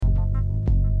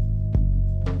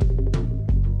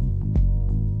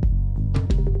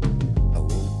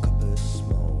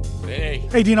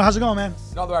Hey, Dino, how's it going, man?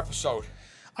 Another episode.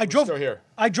 I drove. still here.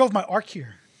 I drove my Arc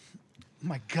here.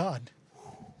 My God.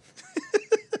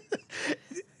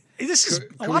 This is a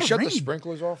Can lot we of shut rain. the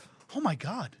sprinklers off? Oh my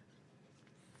God.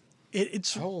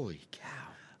 It's. Holy cow.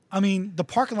 I mean, the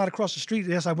parking lot across the street.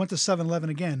 Yes, I went to 7-Eleven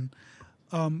again,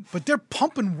 but they're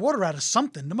pumping water out of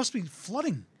something. There must be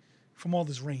flooding from all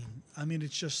this rain. I mean,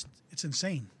 it's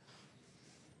insane.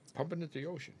 Pumping into the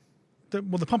ocean. They're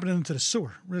pumping it into the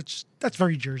sewer. That's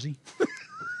very Jersey.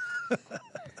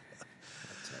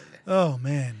 Oh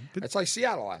man, but It's like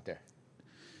Seattle out there.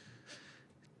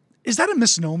 is that a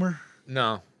misnomer?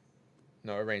 No,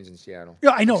 it rains in Seattle.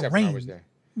 Yeah, I know Except it when rains. I was there.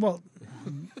 Well,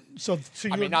 so I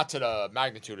you're, mean, not to the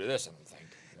magnitude of this, I don't think.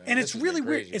 and This it's has really been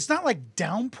weird. crazy. It's not like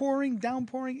downpouring.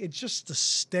 It's just the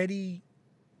steady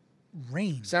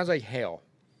rain, Sounds like hail,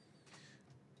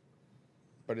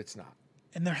 but it's not.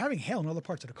 and they're having hail in other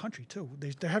parts of the country too.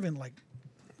 They're having like,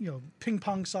 ping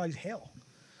pong size hail.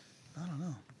 I don't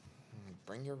know.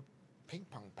 Bring your ping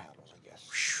pong paddles, I guess.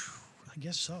 I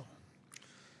guess so.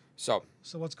 So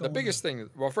So what's the going biggest thing.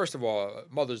 Well, first of all,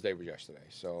 Mother's Day was yesterday.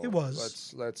 So It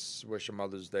was. Let's wish a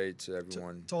Mother's Day to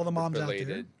everyone. to all the moms out there?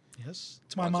 belated. Yes,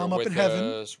 to my Ones mom are up with in heaven.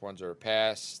 us, ones are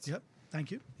past. Yep.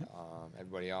 Thank you. Yep.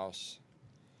 Everybody else.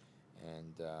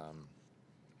 And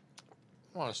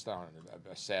I want to start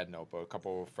on a sad note, but a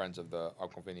couple of friends of the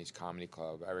Uncle Vinny's Comedy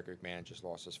Club, Eric McMahon just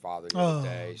lost his father the Oh other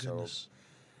day. goodness. So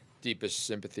deepest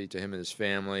sympathy to him and his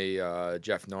family.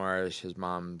 Jeff Norris, his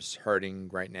mom's hurting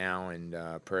right now, and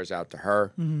prayers out to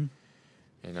her. Mm-hmm.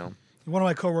 You know, One of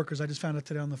my coworkers, I just found out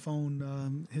today on the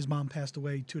phone. His mom passed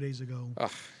away 2 days ago.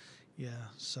 Ugh. Yeah.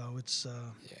 So it's.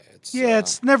 it's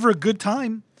It's never a good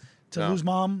time to No. lose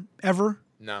mom ever.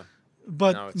 no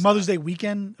But No, it's Mother's not. Day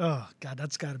weekend, oh God,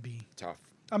 that's got to be. tough.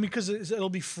 I mean, because it'll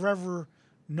be forever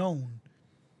known.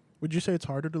 Would you say it's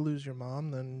harder to lose your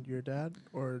mom than your dad,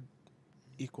 or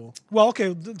equal? Well,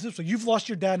 okay, so you've lost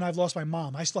your dad, and I've lost my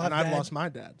mom. I still have. And I've dad. lost my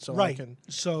dad, so Right. I can.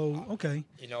 So okay.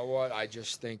 You know what? I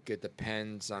just think it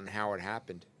depends on how it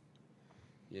happened.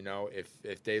 You know,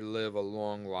 if they live a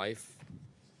long life,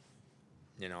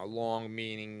 long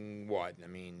meaning what? I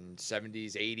mean,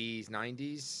 70s, 80s,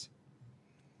 90s.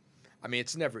 I mean,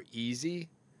 it's never easy,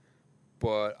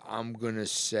 but I'm going to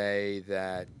say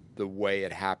that the way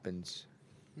it happens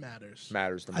Matters.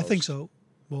 matters the I most. think so.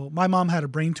 Well, my mom had a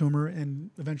brain tumor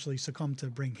and eventually succumbed to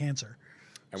brain cancer.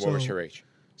 And what was So- her age?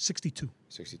 62.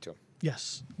 62.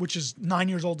 Yes, which is 9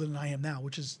 years older than I am now,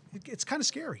 which is it's kind of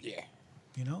scary. Yeah.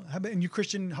 And you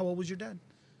Christian, how old was your dad?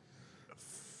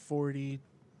 40,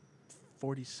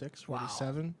 46, Wow.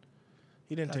 47.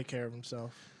 He didn't That- take care of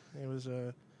himself. He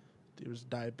was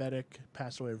diabetic,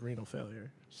 passed away of renal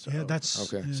failure. So, Yeah,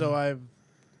 that's Okay. yeah. So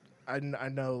I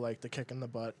know like the kick in the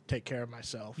butt, take care of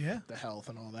myself, Yeah. the health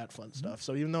and all that fun stuff.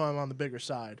 So even though I'm on the bigger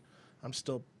side, I'm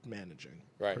still managing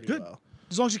Right. pretty Good. well.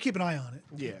 As long as you keep an eye on it.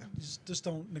 Yeah. Just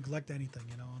don't neglect anything.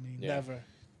 I mean, Yeah. Never.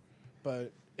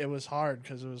 But it was hard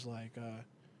because it was like,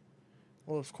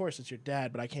 well, of course it's your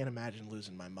dad, but I can't imagine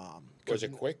losing my mom. Was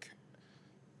it quick?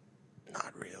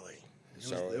 Not really.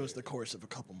 So- It was the course of a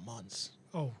couple months.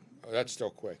 Oh, Oh, that's still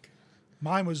quick.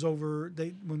 mine was over.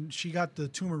 When she got the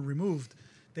tumor removed,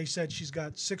 they said she's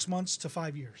got 6 months to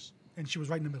 5 years, and she was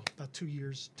right in the middle, about 2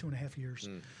 years, 2.5 years.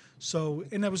 So,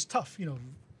 and that was tough,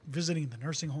 visiting the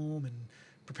nursing home and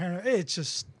preparing.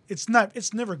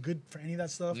 It's never good for any of that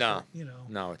stuff. No. but,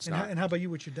 No, it's and not. and how about you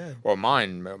with your dad? Well,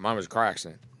 mine was a car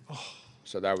accident.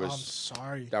 So that I'm was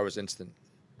sorry. that was instant.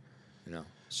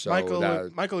 So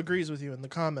Michael agrees with you in the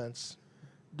comments.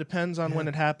 Depends on when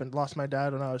it happened. Lost my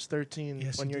dad when I was 13.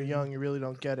 Yes, when you you're did. young, you really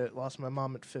don't get it. Lost my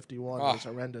mom at 51. It was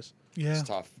horrendous. Yeah. it's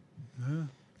tough. Yeah.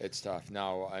 It's tough.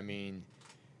 No, I mean,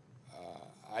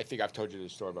 I think I've told you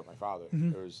this story about my father.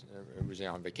 Mhm. It was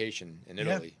on vacation in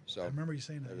Yeah. Italy. So I remember you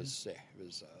saying that. it was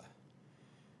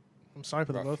I'm sorry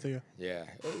for Rough. the both of you. yeah.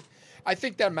 I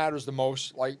think that matters the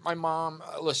most. Like my mom.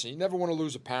 Listen, you never want to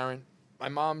lose a parent. My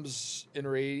mom's in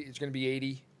her 80s. It's going to be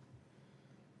 80.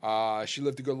 She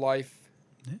lived a good life.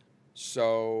 Yeah.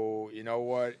 So you know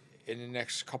what? In the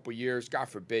next couple years, God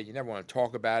forbid, you never want to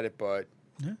talk about it. But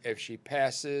Yeah. if she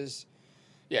passes,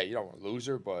 yeah, you don't want to lose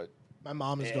her. But My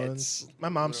mom is It's- going. My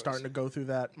mom's starting to go through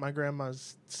that. My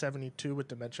grandma's 72 with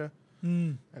dementia,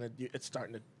 Mm. and it's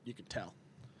starting to. You can tell.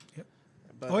 Yep.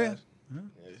 But, Oh, yeah.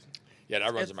 yeah, that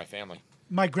runs It's- in my family.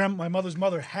 My mother's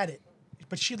mother had it,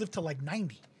 but she lived to like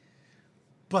 90.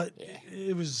 But Yeah.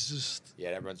 it was just, Yeah,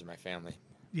 that runs in my family.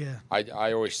 yeah.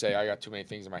 I always say I got too many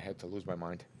things in my head to lose my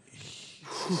mind.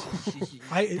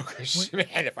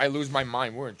 Man, if I lose my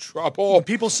mind, we're in trouble.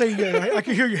 People say, yeah, I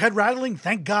can hear your head rattling.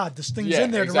 Thank God this thing's Yeah,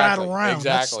 in there exactly, to rattle around.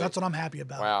 exactly. That's what I'm happy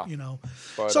about. Wow. You know.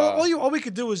 But, So all we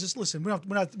could do is just listen. We don't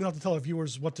have to tell our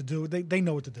viewers what to do. They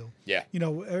know what to do. Yeah. You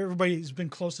know, everybody's been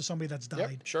close to somebody that's Yep,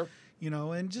 died. sure. You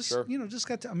know, and just Sure. just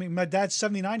got to. I mean, my dad's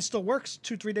 79, still works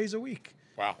 2-3 days a week.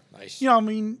 Wow, nice. You know, I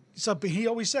mean, so but he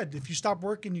always said, if you stop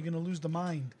working, you're going to lose the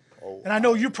mind. Oh, And I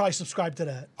know you probably subscribe to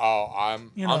that. Oh, I'm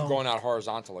know. going out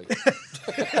horizontally.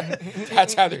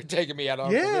 That's how they're taking me out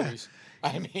of Yeah. movies.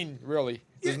 I mean, really,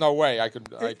 there's no way I can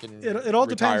It all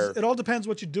retire. depends. It all depends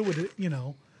what you do with it, you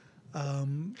know.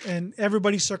 And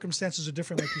everybody's circumstances are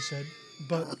different, like you said.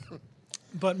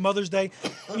 But Mother's Day,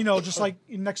 you know, just like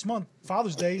next month,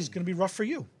 Father's Day is going to be rough for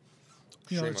you.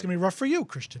 You know, it's going to be rough for you,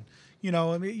 Christian. You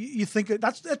know, I mean, you think it's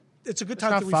a good It's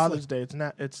time not to Father's reflect.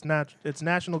 Day. It's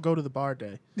National Go to the Bar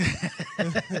Day.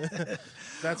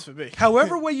 That's for me.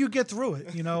 However way you get through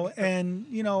it, you know, and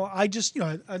you know, I just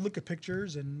I look at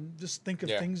pictures and just think of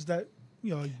Yeah. things that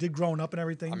I did growing up and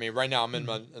everything. I mean, right now I'm in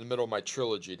the middle of my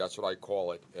trilogy. That's what I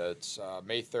call it. It's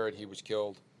May 3rd, he was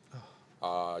killed.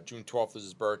 June 12th is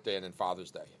his birthday, and then Father's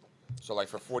Day. So, like,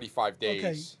 for 45 days.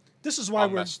 Okay, this is why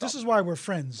I'm messed up. we're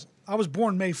friends. I was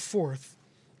born May 4th,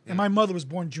 and my mother was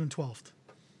born June 12th.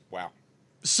 Wow.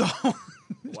 So,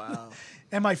 Wow.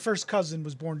 and my first cousin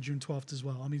was born June 12th as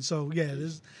well. I mean, so yeah,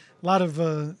 there's a lot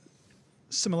of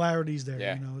similarities there.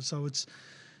 Yeah. You know, so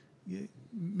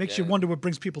makes Yeah. you wonder what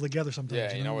brings people together sometimes.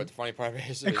 Yeah, you know what the funny part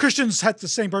is? And Christian's had the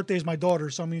same birthday as my daughter,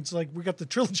 so I mean, it's like we got the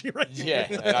trilogy right here.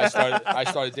 Yeah, and I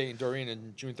started dating Doreen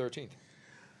on June 13th.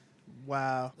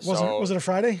 Wow. Was it a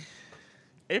Friday?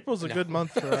 April's a good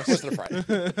month for us. Wasn't a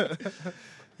Friday.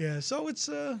 Yeah, so it's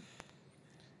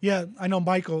yeah, I know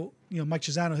Michael, Mike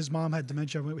Chisano, his mom had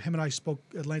dementia. Him and I spoke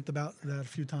at length about that a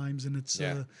few times, and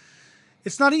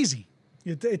it's not easy.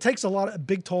 It takes a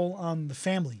big toll on the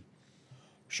family.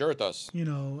 Sure it does.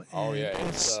 Oh yeah,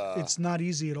 it's not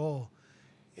easy at all.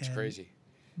 It's And- crazy.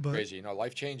 But Crazy.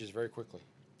 Life changes very quickly.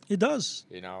 it does.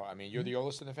 I mean, you're the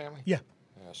oldest in the family? Yeah.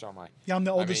 Yeah, so am I. Yeah, I'm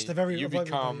the oldest I mean, of every. you of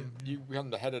everybody. become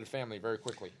the head of the family very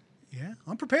quickly. Yeah,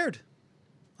 I'm prepared.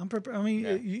 I mean,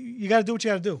 Yeah. you got to do what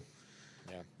you got to do.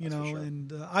 Yeah. that's for sure.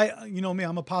 And me,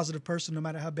 I'm a positive person. No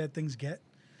matter how bad things get,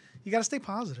 you got to stay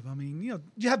positive. I mean,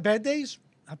 you have bad days.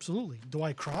 Absolutely. Do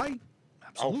I cry?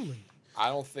 Absolutely. I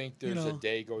don't think there's a know.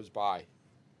 day goes by.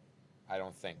 I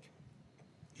don't think.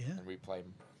 Yeah. And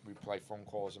replay phone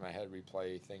calls in my head,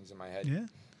 replay things in my head. Yeah.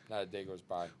 Not a day goes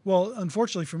by. Well,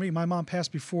 unfortunately for me, my mom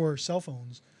passed before cell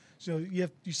phones. So you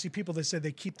see people that say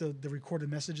they keep the recorded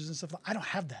messages and stuff. I don't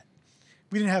have that.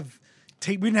 We didn't have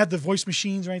tape. We didn't have the voice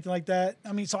machines or anything like that.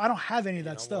 I mean, so I don't have any of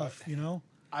that know stuff. what?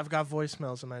 I've got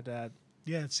voicemails of my dad.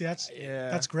 Yeah. See, that's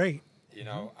Yeah. great.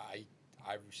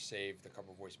 I've saved a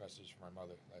couple voice messages from my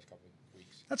mother last couple of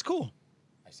weeks. That's cool.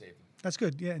 I saved them. That's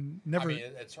good. Yeah. And never. I mean,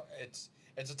 it's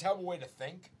a terrible way to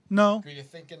think. No. 'Cause you're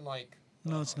thinking like.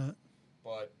 No, it's not.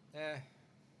 But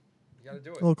you got to do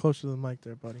A it. little closer to the mic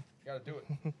there, buddy. You got to do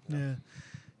it. Yeah.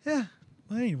 Yeah.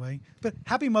 Well, anyway, but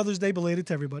happy Mother's Day belated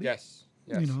to everybody. Yes.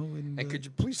 Yes. And could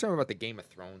you please tell me about the Game of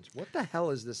Thrones? What the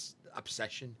hell is this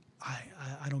obsession?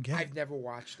 I don't get I've it. never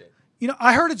watched it.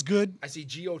 I heard it's good. I see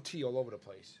GOT all over the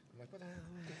place. I'm like, what the hell?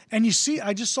 And you see,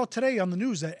 I just saw today on the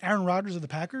news that Aaron Rodgers of the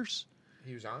Packers,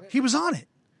 He was on it? he was on it.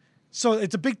 So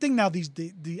it's a big thing now.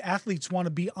 The athletes want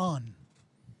to be on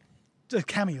the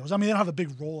cameos. I mean, they don't have a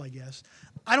big role, I guess.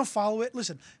 I don't follow it.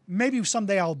 Listen, maybe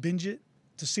someday I'll binge it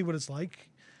to see what it's like.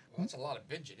 Well, that's a lot of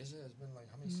binging, isn't it? It's been like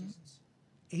how many seasons?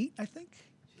 8, I think.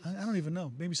 I don't even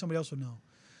know. Maybe somebody else would know.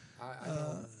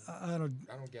 I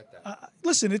don't get that.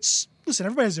 Listen,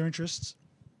 everybody has their interests.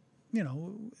 I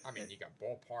mean, you got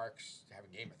ballparks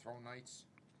having Game of Thrones nights.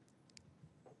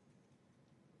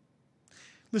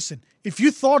 Listen, if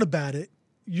you thought about it,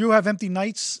 you have empty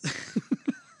nights.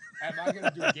 Am I going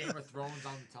to do a Game of Thrones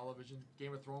on television?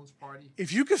 Game of Thrones party?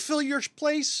 If you could fill your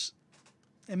place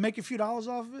and make a few dollars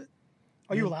off of it,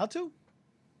 are you allowed to?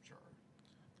 Sure.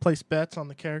 Place bets on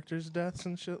the characters' deaths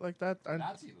and shit like that.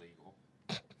 That's illegal.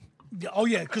 Yeah, oh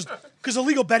yeah, because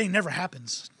illegal betting never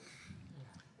happens.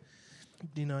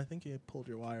 I think you pulled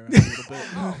your wire out a little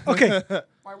bit. Okay,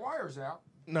 My wire's out.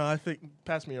 No, I think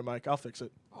pass me your mic. I'll fix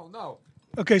it. Oh, no.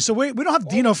 okay. So we don't have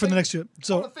Dino for the next few. All the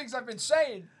So things I've been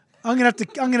saying. I'm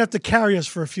gonna have to carry us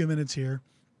for a few minutes here.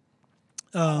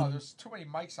 There's too many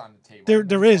mics on the table. There I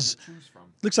don't know which is. one to choose from.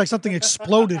 Looks like something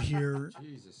exploded here.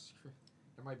 Jesus.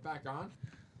 Am I back on?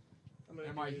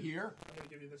 Am I here? I'm gonna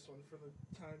give you this one for the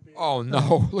time being. Oh,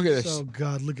 no. Look at this. Oh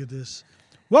God, look at this.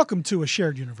 Welcome to a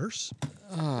shared universe.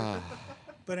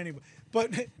 But anyway,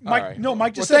 Mike, All right. no,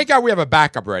 Mike just Well, said, thank God we have a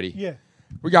backup ready. yeah.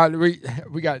 We got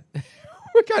we got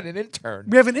an intern.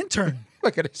 We have an intern.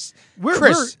 Look at this. We're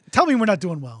Chris, tell me we're not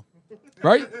doing well.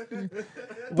 right?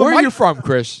 Where are Mike- you from,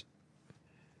 Chris?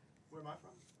 Where am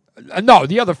I from? No,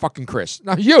 the other fucking Chris.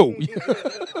 No, you.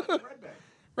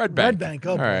 Red Bank. Red Bank,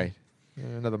 oh, All boy. right.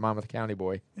 Another Monmouth County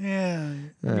boy. Yeah. All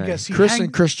Let me right. guess. Chris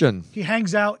and Christian. He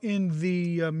hangs out in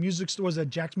the music store. Was that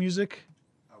Jack's Music?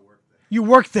 I work there. You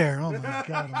work there. Oh my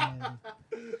god, man.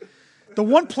 The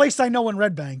one place I know in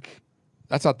Red Bank.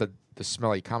 That's not the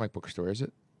smelly comic book store, is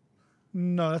it?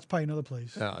 No, that's probably another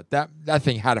place. That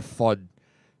thing had a flood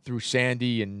through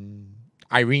Sandy and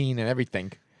Irene and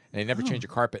everything, and they never changed a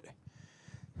carpet.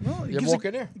 Well, You ever walk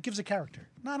in there? It gives a character.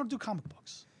 No, I don't do comic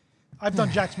books. I've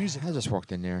done Jack's Music. I just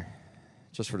walked in there,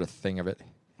 just for the thing of it.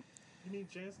 You mean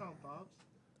Jamestown Bob's?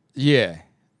 Yeah.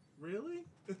 Really?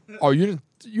 Oh, you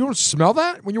don't smell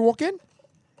that when you walk in?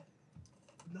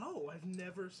 No, I've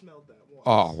never smelled that one.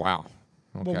 Oh wow.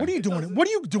 Okay. Well, what are you doing? What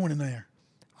are you doing in there?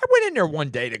 I went in there one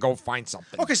day to go find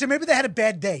something. Okay, so maybe they had a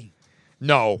bad day.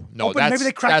 No, Oh, but that's maybe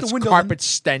they cracked the that's window carpet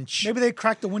stench Maybe they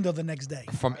cracked the window the next day.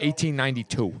 from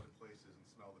 1892. Places and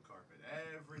smell the carpet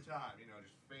every time. You know,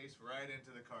 just face right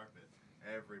into the carpet.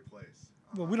 Every place.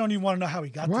 Well, we don't even want to know how he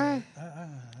got What? there.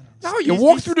 No, you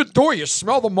walk through the door, you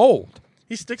smell the mold.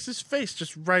 He sticks his face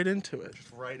just right into it.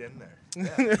 Right in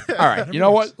there. All right, you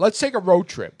know what? Let's take a road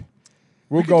trip.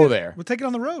 We'll go there. We'll take it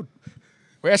on the road.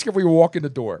 We ask if we walk in the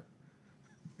door.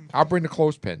 I'll bring the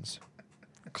clothespins.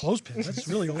 Clothespin. That's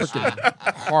really old school.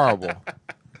 Horrible.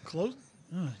 Clothes.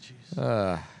 Oh,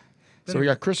 jeez. So we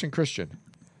got Chris and Christian.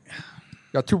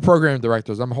 Got two program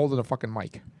directors. I'm holding a fucking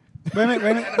mic. Wait a minute.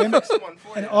 Wait a minute. Wait a minute. Someone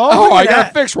for you. Oh, look I at got to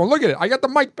that. fix one. Look at it. I got the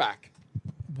mic back.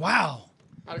 Wow.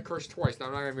 I had to curse twice. Now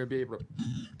I'm not even going to be able to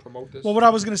promote this. Well, what I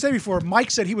was going to say before,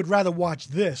 Mike said he would rather watch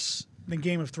this than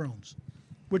Game of Thrones,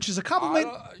 which is a compliment.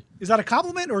 Is that a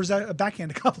compliment or is that a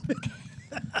backhanded compliment?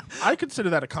 I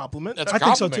consider that a compliment. That's I a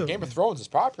think so, compliment. too. Game of Thrones is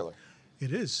popular.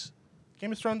 It is.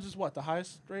 Game of Thrones is what, the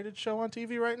highest rated show on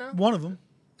TV right now? One of them.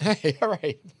 Hey, all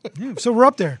right. Yeah, so we're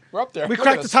up there. We're up there. We Look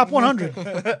cracked at the us. top 100.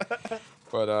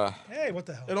 But Hey, what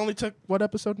the hell? It only took, what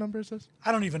episode number is this?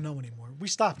 I don't even know anymore. We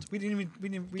stopped. We didn't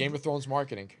even. Game of Thrones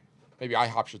marketing. Maybe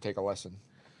IHOP should take a lesson.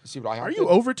 See what IHOP Are did? you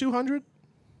over 200?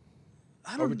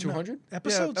 I don't over know. 200?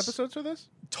 episodes? Yeah, episodes for this?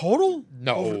 Total?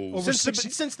 No. Over Since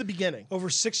six, since the beginning. over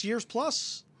 6 years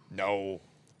plus. No.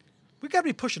 We got to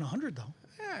be pushing 100 though.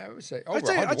 Yeah, I would say over I'd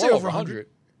say- 100. I'd say Well over 100.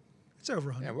 It's over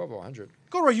 100. Yeah, well over 100.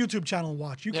 Go to our YouTube channel and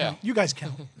watch. You Yeah. count. You guys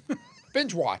count.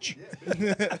 Binge watch.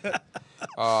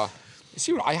 You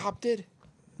see what IHOP did?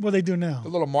 What they do now? The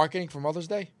little marketing for Mother's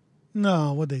Day?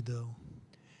 No, what they do?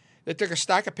 They took a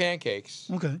stack of pancakes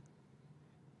Okay.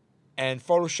 and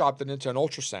photoshopped it into an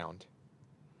ultrasound.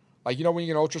 Like, you know when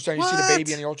you get an ultrasound, you see the What?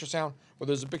 baby in the ultrasound? Well,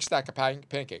 there's a big stack of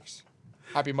pancakes.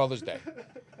 Happy Mother's Day.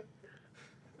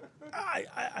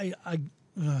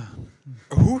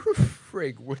 Who the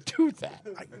frig would do that?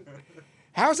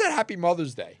 How's that Happy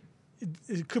Mother's Day?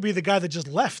 It could be the guy that just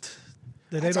left.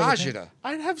 That That's ate all the pan- Ajita.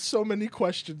 I'd have so many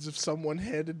questions if someone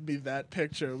handed me that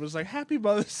picture. It was like, Happy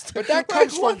Mother's Day. But that Like,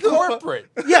 comes from what the- corporate.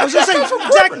 Yeah, I was just saying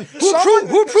exactly.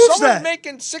 Who approves someone that?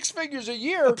 making six figures a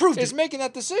year Approved is it. making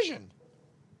that decision.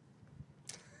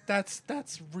 That's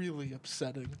really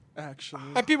upsetting, actually.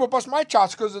 And people bust my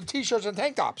chops because of T-shirts and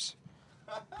tank tops.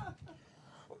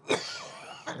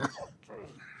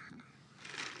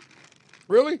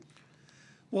 Really?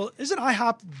 Well, isn't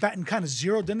IHOP batting kind of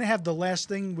zero? Didn't they have the last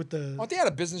thing with the? Aren't they out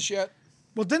of business yet?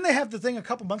 Well, didn't they have the thing a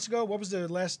couple months ago? What was the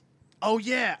last? Oh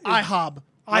yeah, IHOB.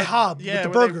 IHOB Yeah, with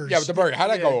the where they- burgers. Yeah, with the burger. How'd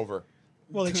that Yeah. go over?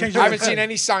 Well, they changed. I haven't everything. seen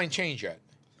any sign change yet.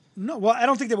 No, well, I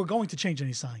don't think they were going to change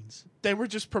any signs. They were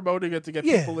just promoting it to get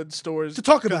Yeah. people in stores To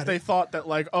talk 'cause about they it. thought that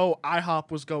like, oh, IHOP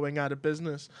was going out of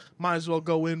business. Might as well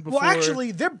go in before. Well,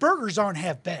 actually, their burgers aren't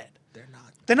half bad. they're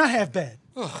not. They're not half bad.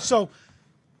 So,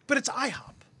 but it's IHOP.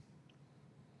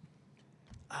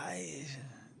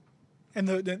 And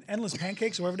the endless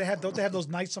pancakes, or whatever they have, don't they have those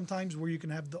nights sometimes where you can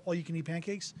have the all-you-can-eat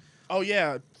pancakes? Oh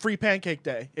yeah, free pancake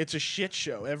day. It's a shit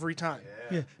show every time.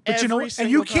 Yeah. But you know, Every what? And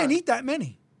you single can't time. eat that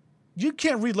many. You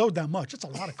can't reload that much. That's a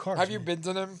lot of carbs. Have you man. been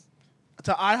to them?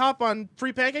 To IHOP on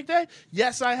free pancake day?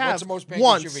 Yes, I have. What's the most pancakes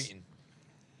Once. you've eaten?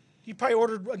 You probably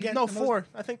ordered again. No, another- 4.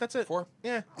 I think that's it. 4?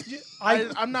 Yeah. I-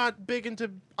 I'm not big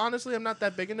into. Honestly, I'm not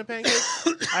that big into pancakes.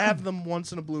 I have them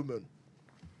once in a blue moon.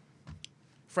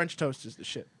 French toast is the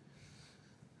shit.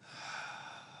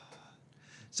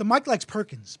 So Mike likes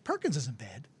Perkins. Perkins isn't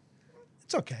bad.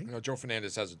 It's okay. You know, Joe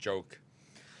Fernandez has a joke.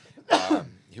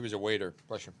 He was a waiter.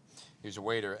 Bless you. He was a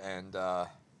waiter and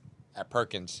at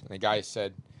Perkins, and the guy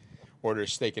said, "Order a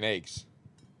steak and eggs."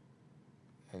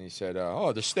 And he said,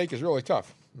 "Oh, the steak is really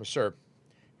tough, sir.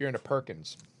 You're in a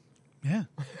Perkins. Yeah.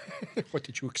 What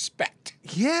did you expect?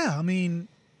 Yeah, I mean,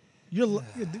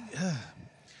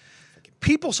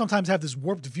 people sometimes have this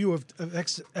warped view of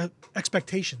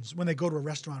expectations when they go to a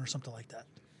restaurant or something like that.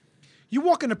 You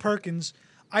walk into Perkins,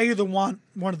 I either want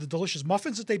one of the delicious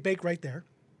muffins that they bake right there,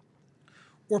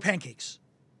 or pancakes.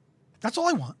 That's all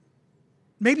I want.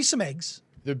 Maybe some eggs.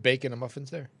 They're baking the muffins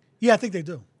there. Yeah, I think they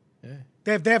do.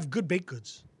 Yeah. They have good baked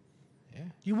goods. Yeah.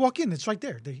 You walk in, it's right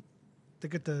there. They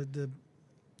get the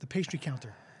pastry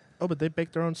counter. Oh, but they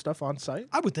bake their own stuff on site?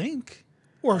 I would think,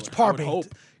 or it's par baked. hope.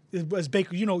 As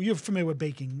baker, you're familiar with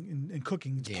baking and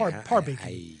cooking. It's par baking.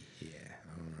 I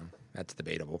don't know. That's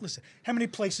debatable. Listen, how many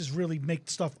places really make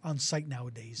stuff on site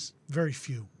nowadays? Very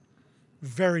few.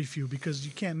 Very few, because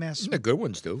you can't mass. The good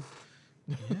ones do.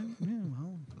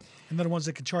 And they're the ones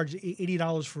that can charge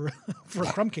 $80 for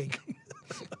a crumb cake.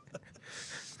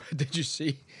 Did you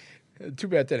see? Too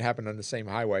bad that happened on the same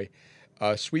highway.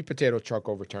 A sweet potato truck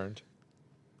overturned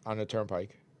on the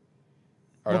turnpike.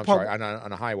 Or, What I'm part- sorry,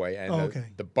 on a highway. And okay.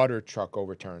 the butter truck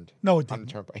overturned No, it on the didn't.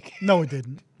 turnpike. No, it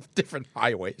didn't. Different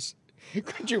highways.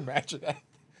 Could you imagine that?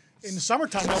 In the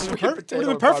summertime, that would Sweet have been potato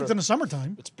and perfect butter. in the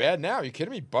summertime. It's bad now. Are you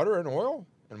kidding me? Butter and oil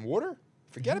and water?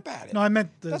 Forget about it. No, I meant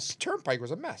That turnpike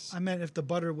was a mess. I meant if the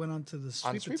butter went onto the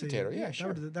sweet, sweet potato, yeah,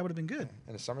 sure. That would have been good.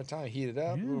 In the summertime, heat it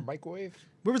up, little microwave.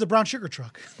 Where was the brown sugar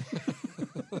truck?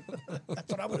 That's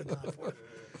what I would have gone for.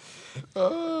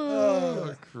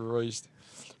 Oh, Christ.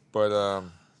 But,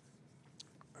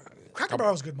 Cracker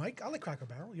Barrel's good, Mike. I like Cracker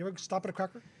Barrel. You ever stop at a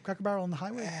Cracker Barrel on the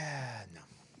highway? no.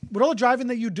 With all the driving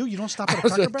that you do, you don't stop at a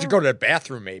Cracker To Barrel? go to the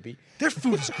bathroom, maybe. Their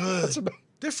food's good.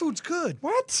 Their food's good.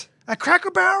 What? At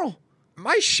Cracker Barrel.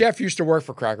 My chef used to work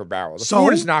for Cracker Barrel. The So?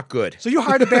 food is not good. So you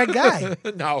hired a bad guy.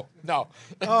 No. Oh,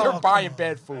 They're buying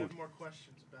bad I food. have more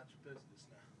questions about your business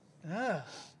now. Ah,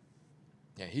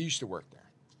 Yeah, he used to work there. Are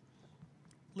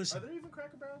listen, there even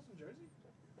Cracker Barrels in Jersey?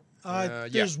 Yeah.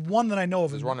 there's one that I know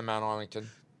of. There's one in Mount Arlington,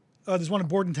 There's one in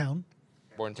Bordentown.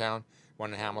 Bordentown,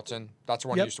 one in Hamilton. That's the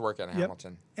one Yep. he used to work at in Yep.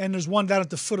 Hamilton. And there's one down at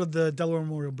the foot of the Delaware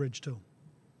Memorial Bridge, too.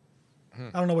 Hmm.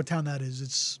 I don't know what town that is.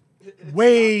 It's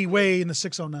way in the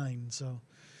 609. So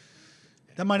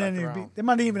that might not Cracker even be. Barrel. They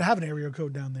might not even have an area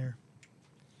code down there.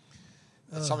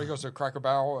 If somebody goes to a Cracker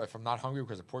Barrel, if I'm not hungry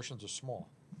because the portions are small.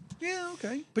 Yeah,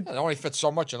 okay. But It only fits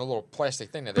so much in a little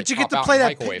plastic thing that but they you get pop to out play in the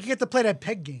that. microwave. You get to play that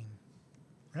peg game,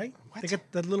 right? What? They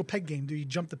get that little peg game. Do you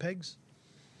jump the pegs?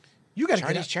 You got to get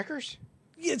Chinese it. checkers?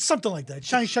 Yeah, it's something like that.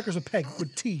 Chinese checkers with peg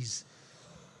with T's.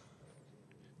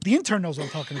 The intern knows what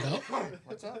I'm talking about.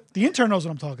 What's that? The intern knows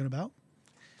what I'm talking about.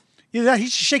 Yeah,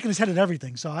 he's shaking his head at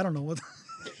everything, so I don't know what.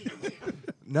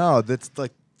 No, that's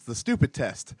like the stupid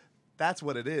test. That's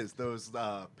what it is. Those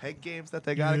peg games that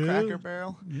they got Yeah. at Cracker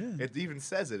Barrel. Yeah. It even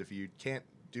says it. If you can't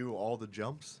do all the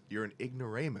jumps, you're an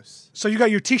ignoramus. So you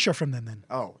got your T-shirt from them then?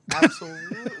 Oh,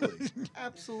 absolutely.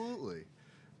 Absolutely.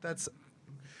 That's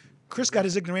Chris got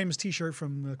his ignoramus T-shirt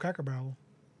from Cracker Barrel.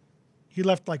 He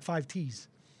left like 5 T's.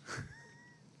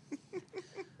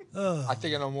 I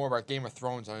think I know more about Game of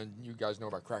Thrones than you guys know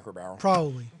about Cracker Barrel.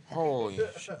 Probably. Holy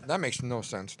shit. That makes no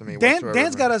sense to me Dan's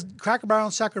whatsoever. got a Cracker Barrel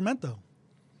in Sacramento.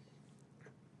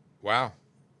 Wow.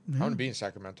 I'm going to be in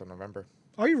Sacramento in November.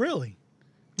 Are you really?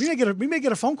 We may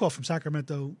get a phone call from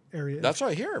Sacramento area. That's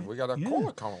what I hear. We got a Yeah.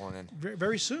 caller coming in.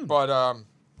 very soon. But,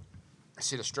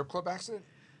 see the strip club accident?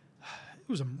 it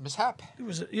was Mishap.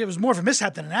 it was more of a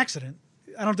mishap than an accident.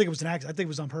 I don't think it was an accident. I think it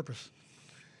was on purpose.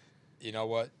 You know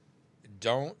what?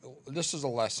 This is a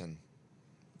lesson.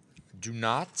 Do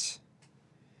not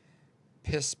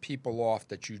piss people off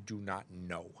that you do not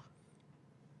know.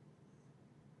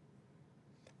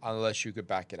 Unless you could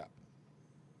back it up.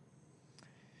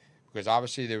 Because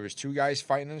obviously there was 2 guys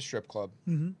fighting in a strip club.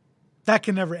 That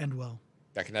can never end well.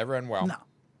 That can never end well. No.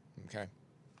 Okay.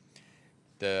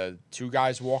 The 2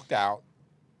 guys walked out,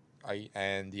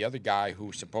 and the other guy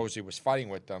who supposedly was fighting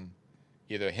with them,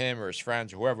 either him or his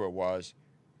friends or whoever it was,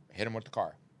 hit him with the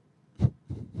car. And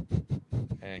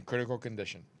in critical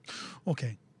condition.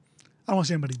 Okay. I don't want to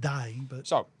see anybody die, but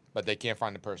But they can't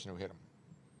find the person who hit him.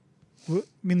 I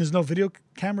mean, there's no video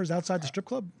cameras outside the strip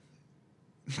club.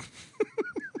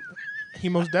 He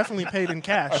most definitely paid in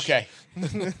cash. Okay.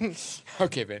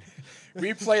 Okay, man.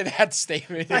 Replay that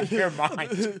statement in your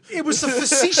mind. It was a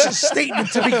facetious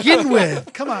statement to begin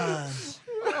with. Come on.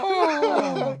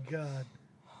 Oh my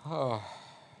God.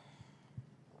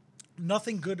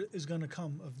 Nothing good is going to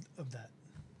come of that.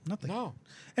 Nothing. No.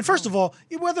 And first of all,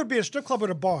 whether it be a strip club or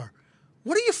a bar,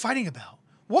 what are you fighting about?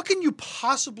 What can you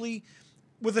possibly,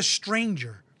 with a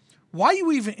stranger, why are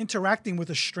you even interacting with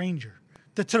a stranger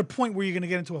to the point where you're going to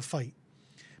get into a fight?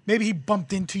 Maybe he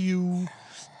bumped into you.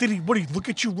 What did he look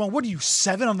at you wrong? What are you,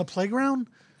 7 on the playground?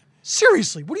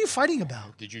 Seriously, what are you fighting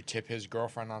about? Did you tip his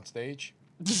girlfriend on stage?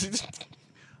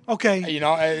 Okay, You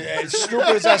know, as stupid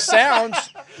as that sounds,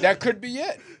 that could be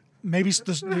it. maybe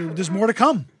there's more to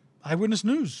come. Eyewitness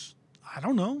News. I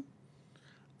don't know.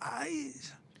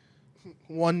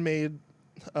 One made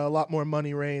a lot more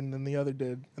money rain than the other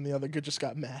did, and the other just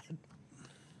got mad.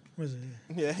 What is it?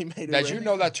 Yeah, he made it As rain. you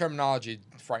know, that terminology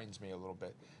frightens me a little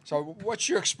bit. So, what's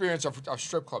your experience of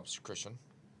strip clubs, Christian?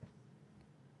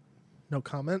 No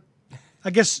comment. I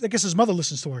guess his mother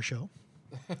listens to our show.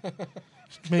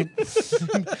 Maybe.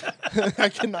 I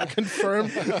cannot confirm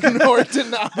nor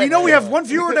deny. We know we have one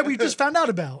viewer that we just found out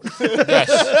about.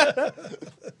 Yes.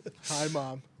 Hi,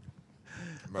 Mom.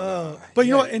 But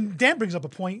you know, and Dan brings up a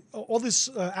point. All these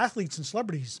athletes and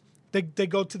celebrities, they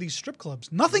go to these strip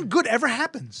clubs. Nothing good ever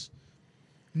happens.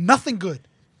 Nothing good.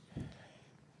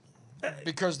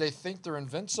 Because they think they're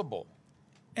invincible.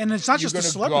 And it's not You're just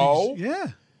the gonna celebrities. go?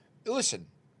 Yeah. Listen,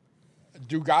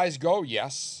 do guys go?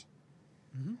 Yes.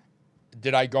 Mm-hmm.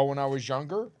 Did I go when I was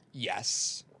younger?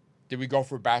 Yes. Did we go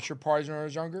for bachelor parties when I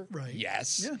was younger? Right.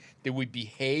 Yes. Yeah. Did we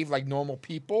behave like normal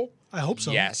people? I hope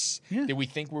so. Yes. Yeah. Did we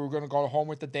think we were going to go home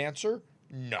with the dancer?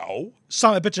 No.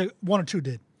 Some, I bet you 1 or 2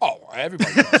 did. Oh,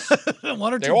 everybody does.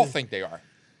 1 or 2 They all did. think they are.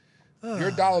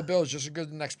 Your dollar bill is just as good as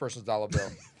the next person's dollar bill.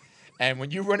 And when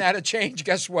you run out of change,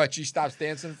 guess what? She stops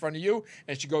dancing in front of you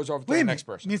and she goes over to Wait the a next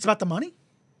minute. person. You mean it's about the money?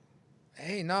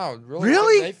 Hey, no, really?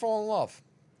 Really? They fall in love.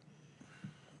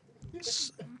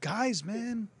 Guys,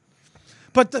 man.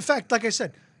 But the fact, like I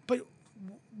said, but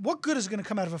what good is going to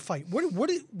come out of a fight? What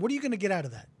are you going to get out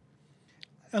of that?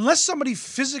 Unless somebody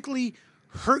physically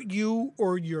hurt you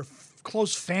or your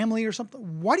close family or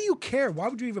something, why do you care? Why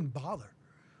would you even bother?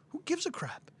 Who gives a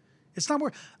crap? It's not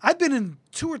worth. I've been in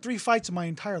 2 or 3 fights in my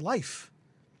entire life.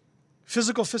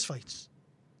 Physical fist fights.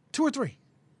 2 or 3.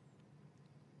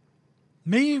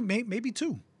 Maybe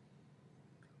 2.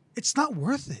 It's not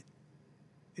worth it.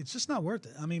 It's just not worth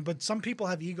it. I mean, but some people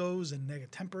have egos and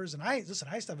negative tempers, and I used to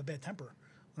have a bad temper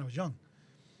when I was young.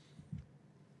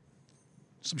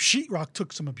 Some sheetrock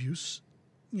took some abuse,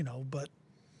 you know, but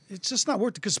it's just not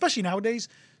worth it. Because especially nowadays,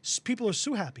 people are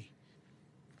so happy.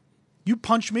 You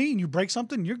punch me and you break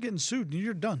something, you're getting sued and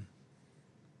you're done.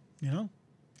 You know,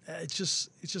 it's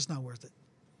just not worth it.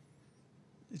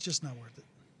 It's just not worth it.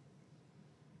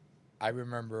 I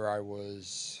remember I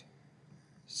was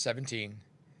 17.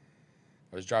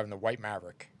 I was driving the white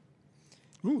Maverick,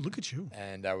 Ooh, look at you.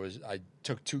 and I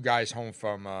took 2 guys home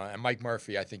from and Mike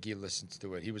Murphy. I think he listens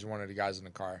to it. He was one of the guys in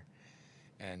the car,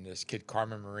 and this kid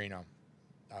Carmen Marino.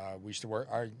 I used to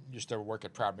work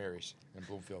at Proud Mary's in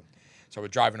Bloomfield, so we're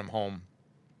driving him home.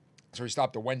 So we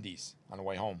stopped at Wendy's on the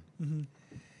way home,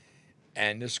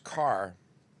 and this car,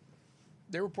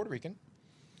 they were Puerto Rican,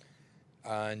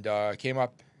 and came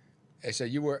up. They said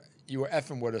you were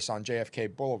effing with us on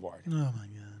JFK Boulevard. Oh my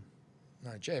God. No,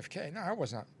 JFK. No, I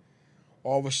was not.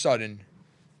 All of a sudden,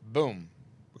 boom,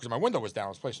 because my window was down, I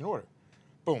was placed in order.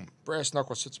 Boom, brass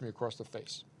knuckles hits me across the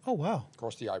face, Oh wow.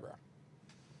 across the eyebrow.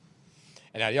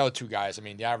 And now the other 2 guys, I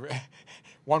mean, the average,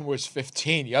 one was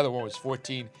 15, the other one was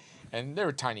 14, and they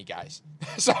were tiny guys.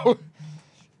 So,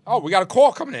 we got a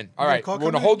call coming in. All got a right, call we're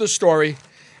going to coming in? hold this story.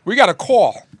 We got a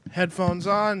call. Headphones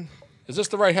on. Is this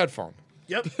the right headphone?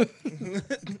 Yep.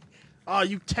 Oh,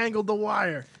 you tangled the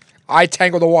wire. I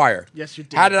tangled the wire. Yes, you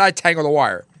did. How did I tangle the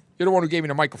wire? You're the one who gave me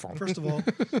the microphone. First of all,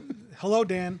 hello,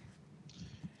 Dan.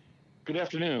 Good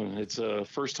afternoon. It's a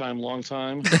first time, long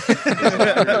time. It's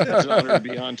an honor to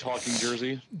be on Talking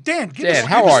Jersey. Dan, give Dan, us,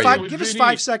 how give us are five, you? Give us Vinny.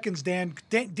 5 seconds, Dan.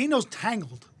 Dino's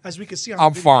tangled, as we can see on I'm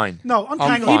the video. fine. No,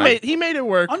 untangle. fine. He made it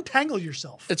work. Untangle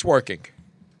yourself. It's working.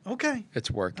 Okay.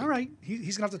 It's working. All right.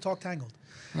 He's going to have to talk tangled.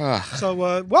 Ah.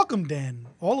 So, welcome, Dan,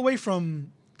 all the way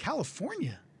from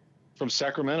California. From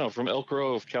Sacramento, from Elk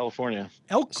Grove, California.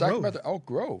 Elk Grove. Sacramento, Elk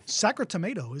Grove.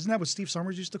 Sacratomato. Isn't that what Steve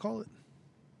Summers used to call it?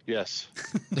 Yes.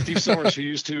 Steve Summers, who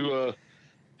used to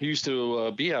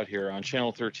be out here on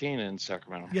Channel 13 in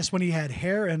Sacramento. Yes, when he had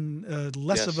hair and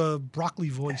less Yes. of a broccoli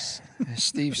voice.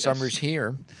 Steve Summers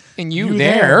here. And you You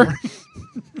there.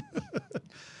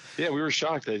 Yeah, we were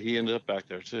shocked that he ended up back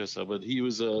there too. So, but he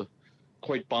was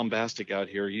quite bombastic out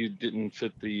here. You didn't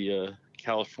fit the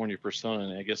California persona,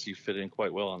 and I guess you fit in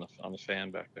quite well on the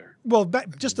fan back there. Well,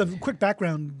 just a quick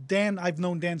background. Dan, I've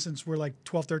known Dan since we're like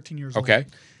 12, 13 years old. Okay.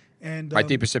 And My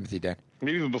deepest sympathy, Dan.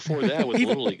 Maybe even before that with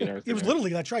Little League and everything. It was Little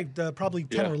League, that's right, probably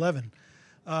 10 or Yeah. 11.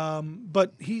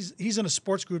 But he's in a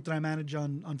sports group that I manage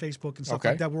on Facebook and stuff Okay.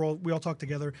 like that. We all talk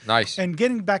together. Nice. And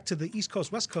getting back to the East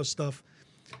Coast, West Coast stuff,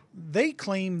 They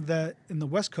claim that in the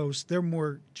West Coast, they're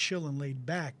more chill and laid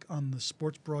back on the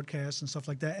sports broadcasts and stuff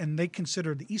like that, and they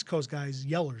consider the East Coast guys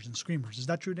yellers and screamers. Is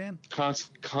that true, Dan?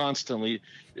 Constantly,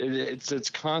 it's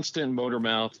constant motor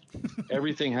mouth.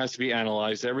 Everything has to be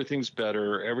analyzed. Everything's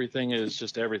better. Everything is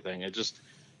just everything. It just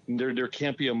there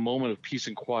can't be a moment of peace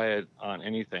and quiet on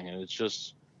anything, and it's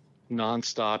just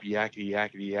nonstop yakety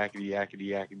yakety yakety yakety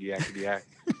yakety yakety yak,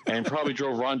 and probably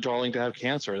drove Ron Darling to have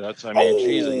cancer. That's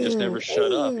geez, he just never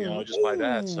shut up, just by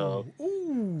that. So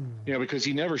because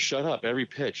he never shut up every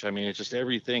pitch. It's just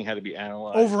everything had to be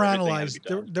analyzed,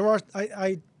 overanalyzed. There are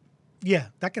yeah,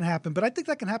 that can happen, but I think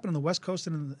that can happen on the West Coast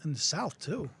and in the South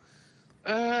too.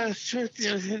 Not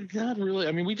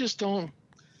really. We just don't.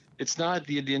 It's not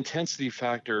the intensity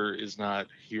factor is not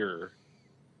here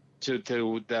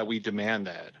to that we demand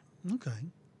that. Okay.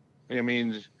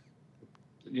 This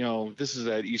is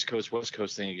that East Coast, West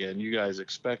Coast thing again. You guys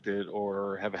expect it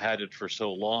or have had it for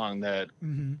so long that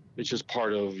it's just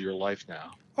part of your life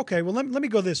now. Okay, well, let me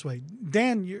go this way.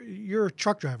 Dan, you're a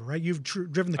truck driver, right? You've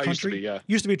driven the country. I used to be, yeah.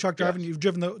 Used to be a truck driver, Yes. and you've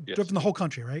driven the whole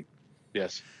country, right?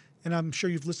 Yes. And I'm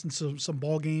sure you've listened to some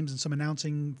ball games and some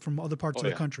announcing from other parts of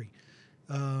the country.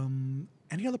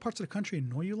 Any other parts of the country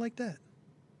annoy you like that?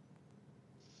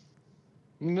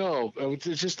 No,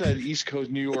 it's just that East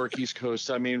Coast, New York, East Coast.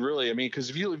 Really,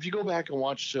 because if you go back and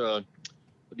watch the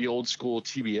old school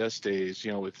TBS days,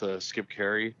 with Skip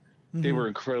Carey, they were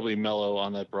incredibly mellow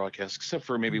on that broadcast, except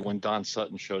for maybe when Don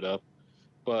Sutton showed up.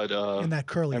 But and that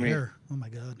curly hair, oh my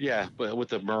God. Yeah, but with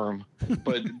the berm.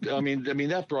 But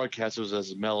that broadcast was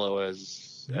as mellow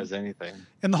as anything.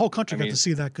 And the whole country got to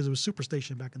see that because it was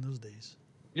Superstation back in those days.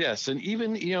 Yes, and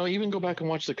even go back and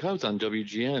watch the Cubs on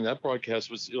WGN. That broadcast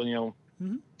was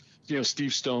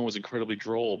Steve Stone was incredibly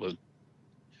droll,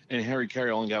 and Harry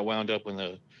Carey only got wound up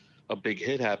when a big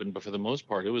hit happened. But for the most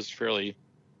part, it was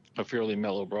a fairly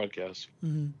mellow broadcast.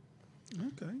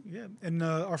 Okay, yeah, and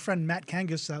our friend Matt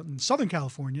Kangas out in Southern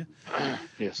California,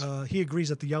 yes, he agrees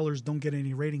that the Yellers don't get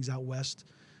any ratings out west.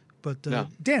 But No.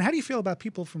 Dan, how do you feel about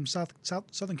people from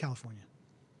Southern California?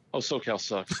 Oh, SoCal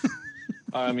sucks.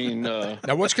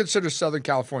 Now, what's considered Southern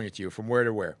California to you? From where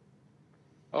to where?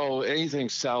 Oh, anything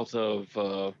south of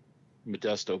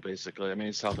Modesto,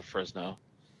 basically. South of Fresno.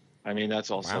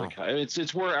 That's all Southern California.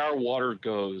 It's where our water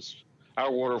goes. Our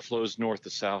water flows north to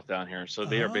south down here, so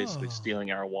they are basically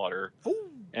stealing our water. Ooh.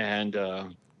 And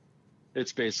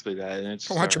it's basically that. And it's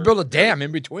Why don't you build a dam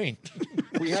in between?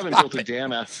 We haven't built a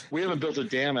dam out. We haven't built a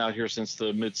dam out here since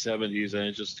the mid '70s, and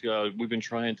it just we've been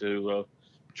trying to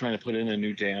put in a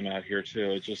new dam out here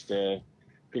too. It's just good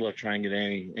luck trying to get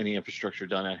any infrastructure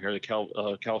done out here.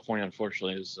 The California,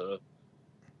 unfortunately, is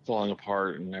falling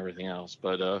apart and everything else.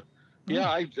 But yeah,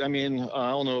 I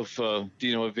don't know if do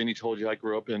you know if Vinny told you I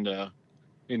grew up in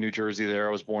New Jersey. There,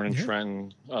 I was born in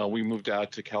Trenton. We moved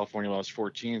out to California when I was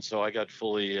 14, so I got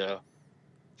fully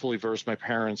versed. My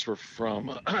parents were from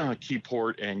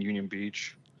Keyport and Union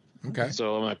Beach. Okay.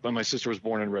 So my sister was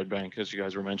born in Red Bank, as you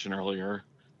guys were mentioning earlier.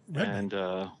 Red And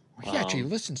He actually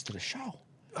listens to the show.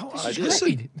 Oh, I did.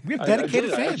 listen, we have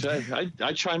dedicated fans.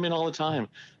 I chime in all the time.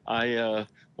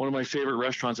 One of my favorite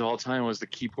restaurants of all time was the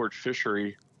Keyport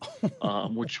Fishery,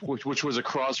 which was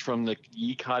across from the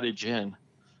Ye Cottage Inn,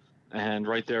 and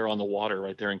right there on the water,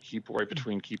 right there in Keyport, right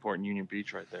between Keyport and Union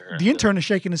Beach, right there. The intern is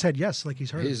shaking his head yes, like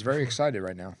he's heard. He's very excited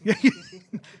right now.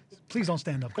 Please don't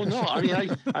stand up. Well, no,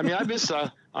 I miss.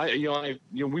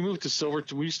 We moved to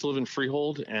Silverton. We used to live in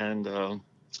Freehold, and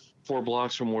 4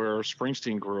 blocks from where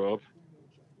Springsteen grew up.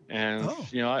 And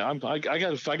I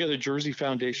got a Jersey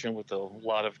foundation with a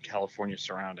lot of California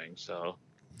surroundings, so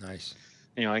Nice.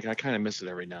 I kind of miss it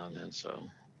every now and then. So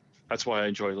that's why I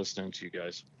enjoy listening to you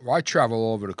guys. Well, I travel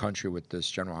all over the country with this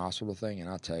General Hospital thing, and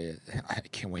I'll tell you, I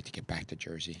can't wait to get back to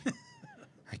Jersey.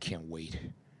 I can't wait.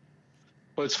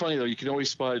 But it's funny though; you can always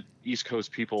spot East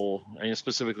Coast people, and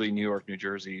specifically New York, New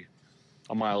Jersey,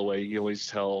 a mile away. You always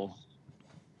tell.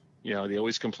 They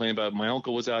always complain about. My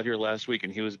uncle was out here last week,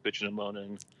 and he was bitching and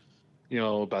moaning.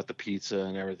 About the pizza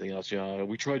and everything else.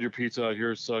 We tried your pizza out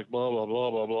here. It sucked, blah, blah, blah,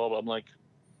 blah, blah. I'm like,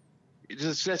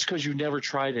 that's because you never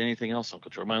tried anything else, Uncle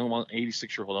George. My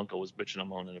 86-year-old uncle was bitching and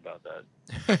moaning about that.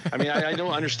 I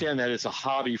don't understand that it's a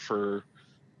hobby for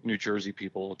New Jersey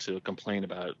people to complain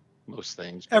about most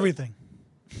things. Everything.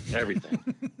 Everything.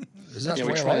 Is that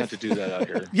we try not to do that out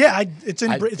here. Yeah, it's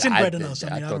inbred in us.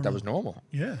 I thought that was normal.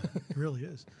 Yeah, it really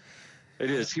is. It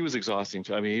is. He was exhausting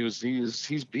too.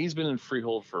 He's been in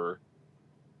Freehold for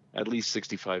at least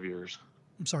 65 years.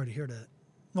 I'm sorry to hear that.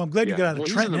 Well, I'm glad you got out of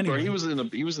Trenton anyway. He was in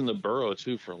the borough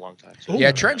too for a long time. So.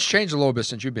 Yeah, Trenton's changed a little bit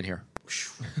since you've been here.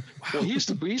 Well, he used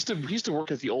to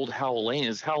work at the old Howell Lane.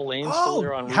 Is Howell Lane still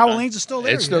there on Route Howell 9? Lanes is still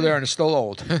there. It's still there and it's still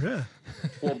old. Yeah.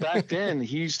 Well, back then they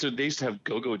used to have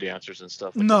go-go dancers and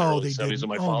stuff. Like No, in the early they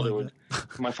 70s, didn't. and Oh,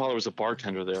 my father was a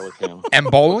bartender there with him, And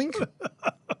bowling?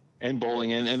 and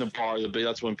bowling, and the bar.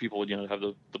 That's when people would have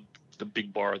the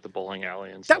big bar at the bowling alley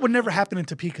and That stuff. would never happen in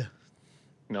Topeka.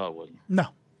 No, it wouldn't. No.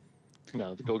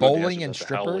 No, the go-go Bowling dancers and at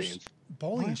the Howell strippers? Lanes.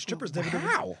 Bowling and strippers never did.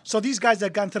 Wow. So these guys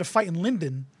that got into the fight in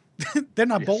Linden, they're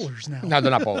not bowlers now. No,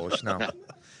 they're not bowlers. No.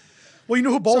 Well, you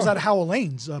know who bowls out of Howell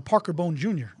Lanes? Parker Bone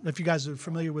Jr. If you guys are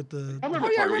familiar with the. I remember,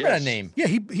 Oh, yeah, I Parker, remember yes. that name. Yeah,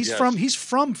 he's Yes.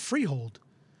 from Freehold,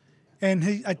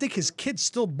 and I think his kid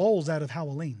still bowls out of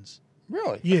Howell Lanes.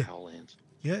 Really? Yeah, Howell Lanes.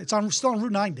 yeah, it's still on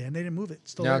Route 9, Dan. They didn't move it.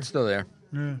 It's still No, there. it's still there.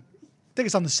 Yeah. I think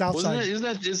it's on the south side. Isn't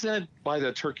that by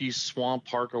the Turkey Swamp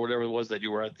Park or whatever it was that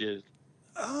you were at a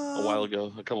while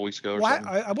ago, a couple weeks ago? Or Well,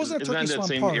 something? I wasn't at Isn't Turkey that in that Swamp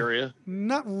same Park. area?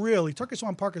 Not really. Turkey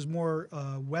Swamp Park is more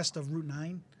west of Route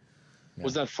 9.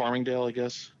 Was that Farmingdale? I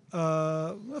guess.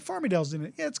 Farmingdale's in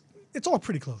it. Yeah, it's all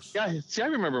pretty close. Yeah. See, I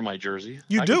remember my Jersey.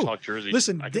 You I do. Can talk Jersey.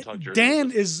 Listen, I can talk Jersey.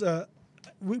 Dan is.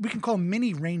 We can call him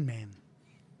Mini Rain Man.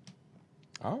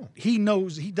 Oh. He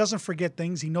knows. He doesn't forget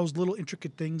things. He knows little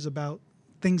intricate things about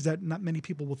things that not many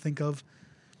people will think of.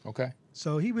 Okay.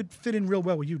 So he would fit in real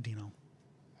well with you, Dino.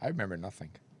 I remember nothing.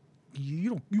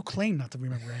 You claim not to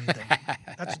remember anything.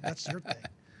 that's your thing.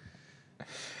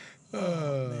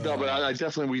 No,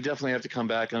 but we definitely have to come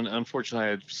back. Unfortunately, I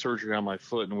had surgery on my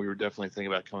foot, and we were definitely thinking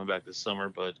about coming back this summer,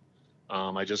 but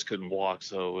I just couldn't walk,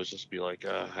 so it was just be like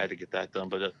I had to get that done.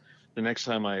 But the next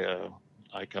time I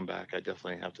come back, I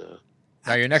definitely have to.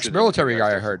 Now, your next sit military down.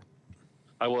 guy, I heard.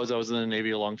 I was in the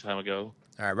Navy a long time ago,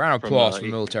 All right, round of From, applause for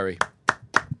eight- military.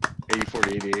 84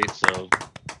 to 88. So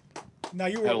Now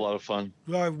you had a were. lot of fun.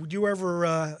 Would you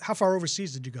ever? How far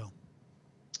overseas did you go?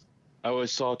 I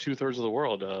always saw 2/3 of the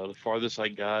world. The farthest I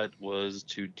got was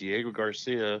to Diego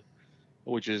Garcia,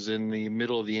 which is in the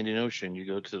middle of the Indian Ocean. You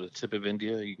go to the tip of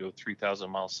India, you go 3,000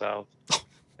 miles south,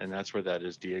 and that's where that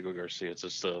is, Diego Garcia. It's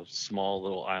just a small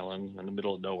little island in the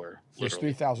middle of nowhere. There's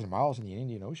literally. 3,000 miles in the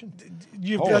Indian Ocean?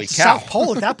 You're Holy at cow. South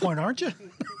Pole at that point, aren't you?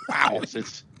 Wow.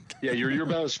 Yes, you're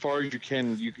about as far as you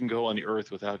can go on the Earth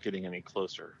without getting any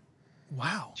closer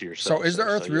Wow. to yourself. So is the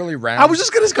Earth yeah. really round? I was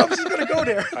just gonna go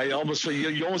there. I almost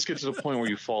you almost get to the point where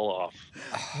you fall off.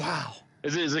 Wow.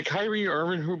 Is it Kyrie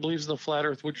Irving who believes in the flat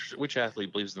Earth? Which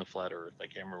athlete believes in the flat Earth? I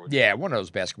can't remember. Yeah, one of those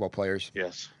basketball players.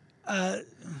 Yes.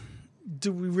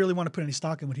 Do we really want to put any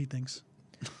stock in what he thinks?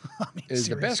 I mean, Is the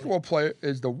seriously. basketball player,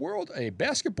 is the world a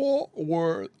basketball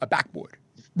or a backboard?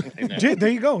 Yeah, there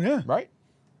you go. Yeah. Right?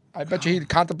 I bet you he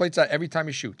contemplates that every time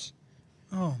he shoots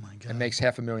Oh my god. and makes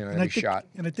 $500,000 on And every I think, shot.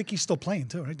 And I think he's still playing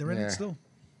too, right? They're in Yeah. it still.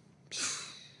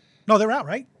 No, they're out,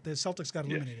 right? The Celtics got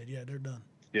eliminated. Yeah, they're done.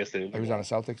 Yes, they He was on the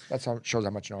Celtics. That shows how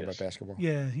much you know about basketball.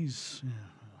 Yeah, he's. Yeah.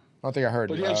 I don't think I heard.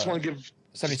 But yeah, I just want to give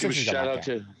a 76ers got shout knocked out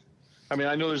to. I mean,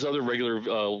 I know there's other regular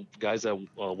guys that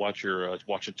watch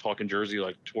it Talking Jersey,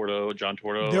 like John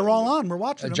Tordo. They're all on. We're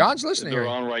watching. them. John's listening They're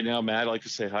here. on right now. Matt, I'd like to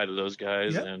say hi to those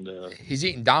guys. Yep. And He's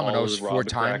eating all Domino's of 4 Rob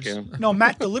times. McCracken. No,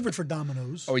 Matt delivered for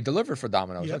Domino's. Oh, he delivered for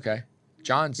Domino's. Yep. Okay.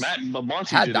 John's Matt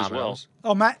Monty had did as well.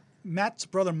 Domino's. Oh, Matt's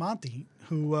brother Monty,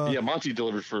 who. Yeah, Monty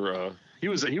delivered for. He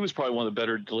was probably one of the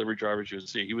better delivery drivers you would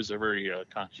see. He was a very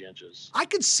conscientious I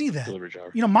could see that. delivery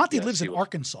driver. You know, Monty Yes, lives he in was.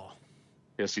 Arkansas,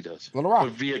 Yes, he does. Little Rock.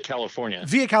 But via California.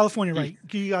 via California, right?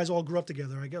 You guys all grew up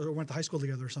together, I guess, or went to high school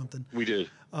together or something. We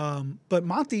did. But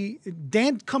Monty,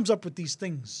 Dan comes up with these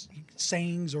things,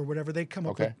 sayings or whatever they come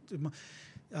up Okay. with.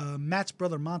 Matt's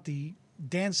brother Monty,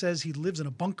 Dan says he lives in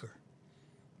a bunker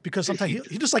because sometimes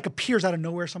he just like appears out of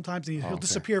nowhere sometimes and he'll okay.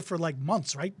 disappear for like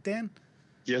months, right, Dan?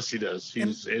 Yes, he does.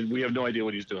 And we have no idea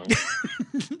what he's doing.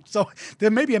 So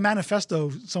there may be a manifesto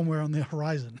somewhere on the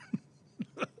horizon.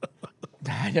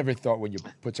 I never thought when you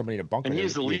put somebody in a bunker. And he they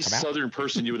is the would least come out. southern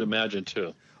person you would imagine,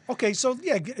 too. Okay, so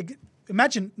yeah,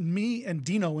 imagine me and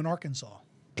Dino in Arkansas.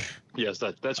 Yes,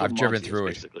 that's what I've driven Monty is, through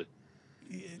it. basically.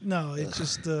 No, it's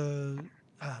just I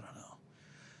don't know.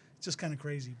 It's just kind of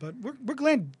crazy. But we're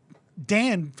glad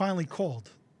Dan finally called.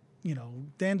 You know,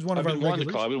 Dan's one I've of our been wanting to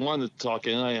regulars. call. I've been wanting to talk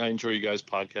in. I enjoy you guys'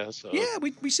 podcast. So Yeah,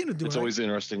 we seem to do it's it. always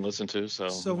interesting to listen to. So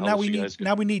So I'll now let we you guys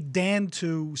go. need Dan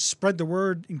to spread the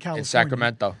word in California. In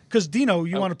Sacramento. Because Dino,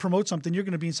 you want to promote something? You're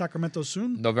going to be in Sacramento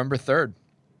soon. November 3rd.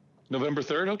 November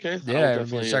 3rd. Okay. I'll Yeah, it'll be a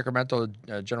definitely. Sacramento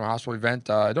General Hospital event.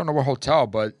 I don't know what hotel,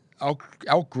 but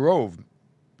Elk Grove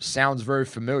sounds very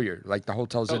familiar. Like the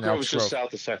hotel's Elk in Grove Elk is Grove. just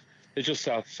south of Sacramento. It's just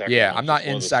south of Sacramento. Yeah, I'm It's not just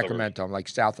one in of the suburbs. Sacramento. I'm like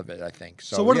south of it, I think.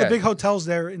 So, So what are yeah. the big hotels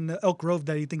there in the Elk Grove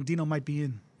that you think Dino might be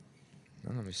in?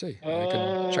 Let me see. I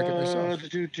can check it myself.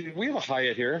 Do we have a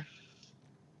Hyatt here?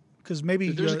 Because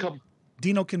maybe There's a couple.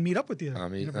 Dino can meet up with you.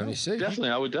 Let You never me know. see. Definitely,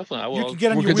 I would definitely. I will. You can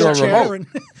get on We your could do a wheelchair remote.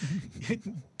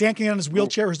 and Dan can get on his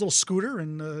wheelchair, his little scooter,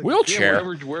 and Yeah, Wheelchair.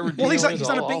 wherever Well, he's Dino not- is, he's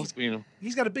not a I'll- big- you know.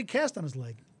 he's got a big cast on his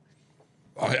leg.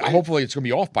 Hopefully, it's gonna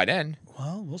be off by then.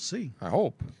 Well, we'll see. I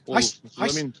hope. Well, I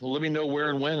let me know where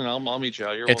and when, and I'll meet you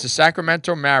out here. It's a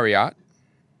Sacramento Marriott,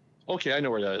 Okay, I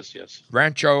know where that is. Yes.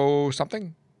 Rancho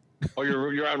something. Oh,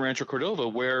 you're out in Rancho Cordova,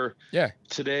 where Yeah.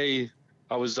 today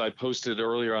I posted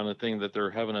earlier on the thing that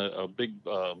they're having a big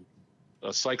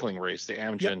a cycling race. The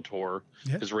Amgen Tour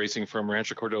Yep. is racing from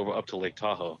Rancho Cordova up to Lake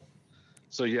Tahoe.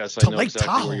 So yes, To I know Lake exactly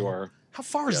Tahoe? where you are. How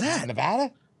far is that?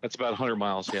 Nevada. That's about 100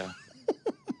 miles. Yeah.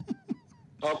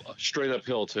 Up straight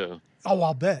uphill too. Oh,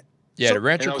 I'll bet. Yeah, So- the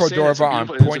Rancho And I was saying, Cordova on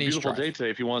it's a Point East beautiful Drive. day today.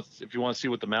 If you want to see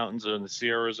what the mountains and the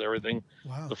Sierras, everything,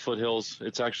 Wow. the foothills,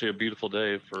 it's actually a beautiful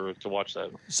day to watch that.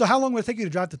 So how long would it take you to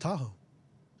drive to Tahoe?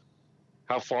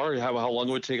 How far? How long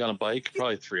would it take on a bike?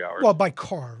 Probably 3 hours. Well, by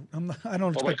car. I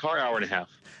don't Oh, by expect car, hour and a half.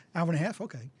 hour and a half.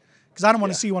 Okay. Because I don't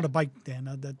want to Yeah. see you on a bike, Dan.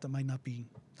 That might not be.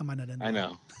 That might not end. I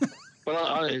well. know. But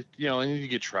I need to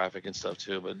get traffic and stuff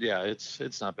too. But yeah,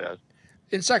 it's not bad.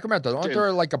 In Sacramento, aren't Dude.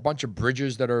 there like a bunch of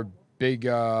bridges that are big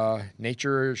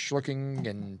nature-ish looking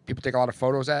and people take a lot of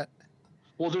photos at?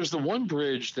 Well, there's the one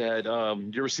bridge that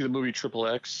you ever see the movie Triple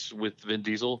X with Vin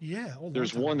Diesel? Yeah.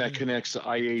 There's one that connects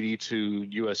I-80 to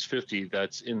US 50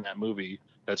 that's in that movie.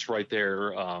 That's right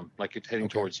there, like it's heading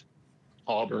towards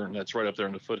Auburn. That's right up there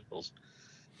in the foothills.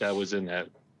 That was in that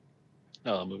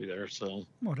movie there. So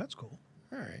Oh, that's cool.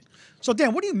 All right. So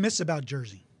Dan, what do you miss about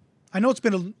Jersey? I know it's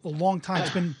been a long time.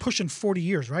 It's been pushing 40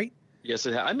 years, right? yes,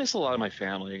 I miss a lot of my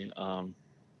family. And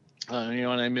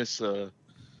I miss.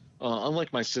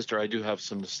 Unlike my sister, I do have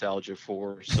some nostalgia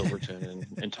for Silverton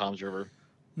and Tom's River.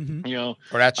 Mm-hmm. Well,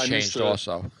 that's I miss changed the-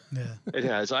 also. Yeah. It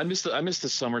has. I miss the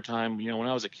summertime. When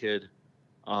I was a kid,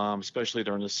 especially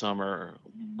during the summer,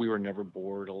 we were never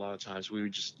bored. A lot of times, we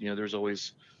would just, there's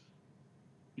always,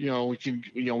 we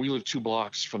live 2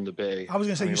 blocks from the bay. I was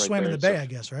gonna say you right swam in there, the bay, so- I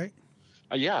guess, right?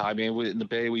 Yeah, in the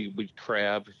bay we'd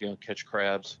crab, catch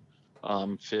crabs,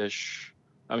 fish.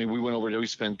 We went over there. We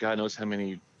spent God knows how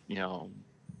many,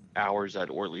 hours at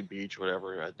Ortley Beach,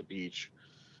 whatever, at the beach.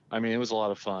 It was a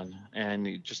lot of fun, and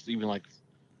even like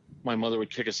my mother would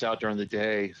kick us out during the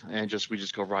day, and we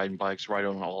just go riding bikes, right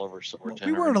on all over Silverton.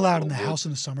 We or weren't allowed in the Little house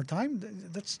in the summertime.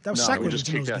 That was No, we sacrilege just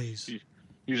in those kicked out. days.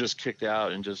 You just kicked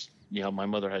out, and my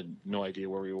mother had no idea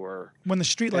where we were. When the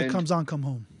street light and- comes on, come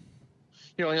home.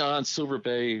 On Silver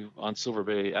Bay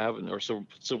Avenue or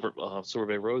Silver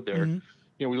Bay Road there. Mhm.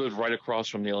 We lived right across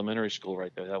from the elementary school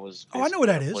right there. That was. Oh, I know where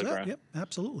that basically is. our Right? playground. Yep,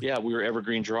 absolutely. Yeah, we were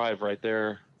Evergreen Drive right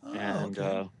there, Oh, and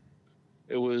okay.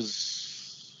 it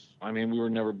was. We were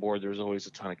never bored. There was always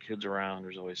a ton of kids around.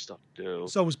 There's always stuff to do.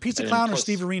 So it was Pizza And Clown or plus-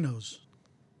 Steve Areno's?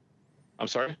 I'm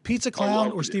sorry. Pizza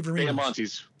Clown or Steve Areno's?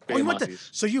 Monty's. Oh, you went to,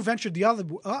 so you ventured the other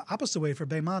opposite way for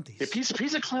Bay Montes. Yeah,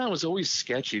 Pizza Clown was always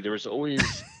sketchy. There was always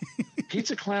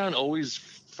Pizza Clown always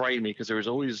frightened me because there was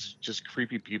always just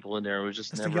creepy people in there. It was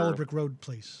just That's never. the Yellow Brick Road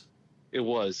place. It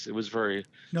was very.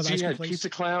 No, the So ice you cream had place. Pizza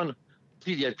Clown.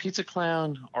 You had Pizza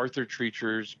Clown, Arthur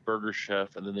Treacher's, Burger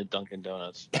Chef, and then the Dunkin'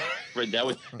 Donuts. Right, that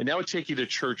would take you to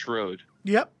Church Road,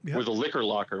 Yep. where the liquor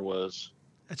locker was,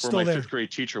 It's where still my there. 5th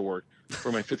grade teacher worked.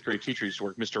 Where my 5th grade teacher used to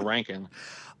work, Mr. Rankin,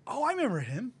 Oh, I remember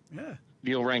him. Yeah.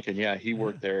 Neil Rankin. Yeah, he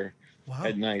worked there Wow.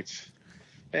 at nights,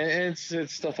 and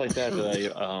it's stuff like that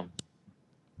that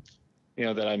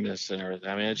I miss and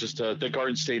everything. It's just the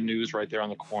Garden State News right there on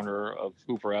the corner of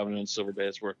Hooper Avenue and Silver Bay.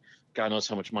 That's where God knows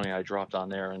how much money I dropped on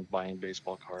there and buying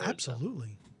baseball cards.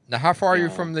 Absolutely. Now, how far are you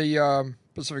Yeah. from the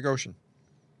Pacific Ocean?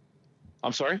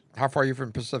 I'm sorry. How far are you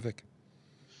from Pacific?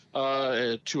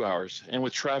 2 hours. And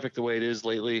with traffic the way it is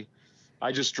lately,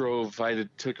 I just drove. I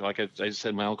just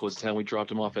said, my uncle was in town. We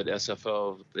dropped him off at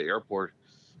SFO, the airport,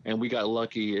 and we got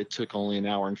lucky. It took only an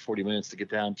hour and 40 minutes to get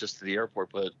down just to the airport,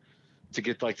 but to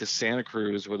get like to Santa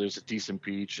Cruz, where there's a decent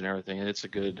beach and everything, it's a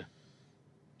good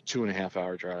 2.5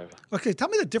 hour drive. Okay, tell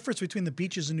me the difference between the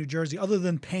beaches in New Jersey, other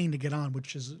than paying to get on,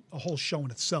 which is a whole show in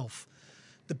itself.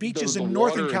 The beaches in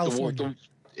Northern California.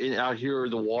 Out here,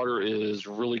 the water is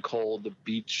really cold. The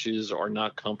beaches are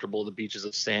not comfortable. The beaches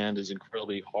of sand is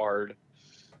incredibly hard.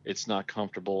 It's not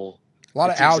comfortable. A lot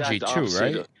of It's the algae exact too, opposite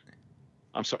right? of-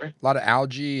 I'm sorry? A lot of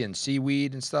algae and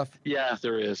seaweed and stuff. Yeah,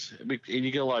 there is. And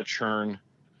you get a lot of churn.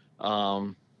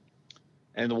 And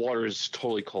the water is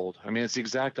totally cold. It's the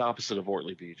exact opposite of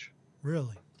Ortley Beach.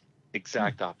 Really?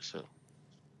 Exact opposite.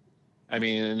 And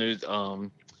there's,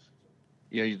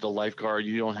 the lifeguard,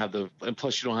 and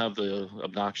plus you don't have the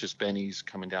obnoxious bennies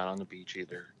coming down on the beach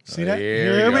either. See that?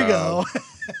 Here Here we we go.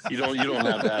 You don't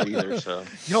have that either. So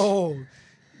Yo,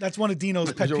 That's one of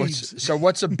Dino's pet So peeves.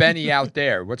 what's a Benny out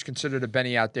there? What's considered a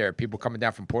Benny out there? People coming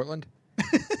down from Portland?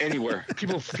 Anywhere,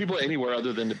 people anywhere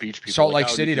other than the beach people. Salt Like, Lake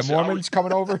I would City, be the Mormons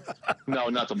coming over? No,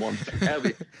 not the Mormons.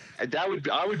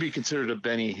 I would be considered a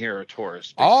Benny here, a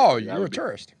tourist. Oh, basically. That you're a would be-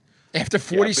 tourist. After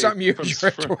 40-something years,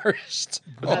 from- you're a tourist.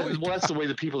 Well, that's the way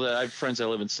the people that I have friends that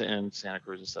live in Santa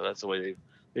Cruz and stuff. That's the way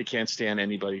they can't stand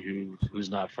anybody who's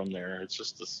not from there. It's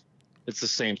just this. It's the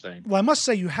same thing. Well, I must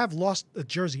say you have lost a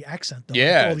Jersey accent though.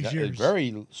 Yeah, all these years.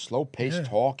 very slow-paced Yeah,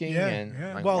 talking. yeah, And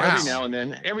yeah. like, Well, wow. Every now and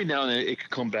then, it could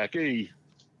come back. Hey,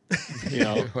 you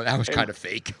know. Well, that was kind of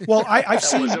fake. Well, I've It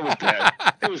seen. was bad.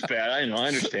 It was bad. I know. I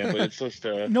understand, but it's just.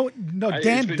 No, it's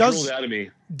Dan been does. drilled out of me.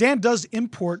 Dan does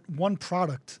import one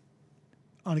product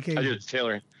on occasion. I did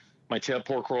Taylor, my tail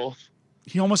pork roll,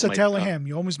 He almost said my Taylor God. ham.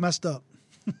 You almost messed up.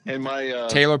 and my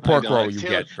Taylor pork I know, roll you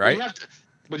Taylor- get, right? you have to-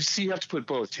 but you see, you have to put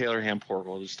both Taylor ham pork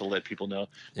roll just to let people know.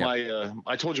 Yeah.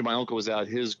 I told you my uncle was out.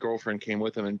 His girlfriend came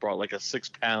with him and brought like a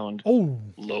 6-pound Oh,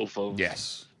 loaf of.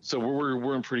 Yes. So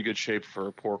we're in pretty good shape for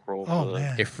a pork roll. oh for the,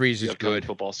 man. It freezes the upcoming good.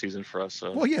 football season for us.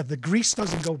 So. Well, yeah, the grease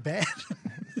doesn't go bad.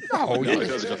 No, No, it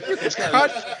doesn't go. It's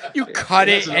got you cut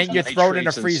has it enough and you throw it in the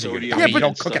nitrates and freezer. sodium I mean, you and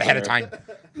don't cook it stuff ahead of in there.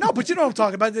 time. No, but you know what I'm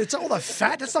talking about. It's all the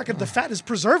fat. That's not the fat is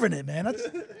preserving it, man. That's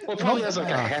Well, it probably has like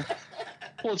a half.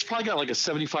 Well, it's probably got like a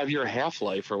 75-year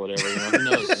half-life or whatever. You know, who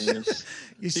knows? I mean, it's-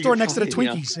 you store can next to the find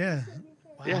it, Twinkies. Yeah.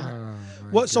 yeah.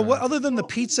 What? So what? Other than the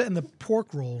pizza and the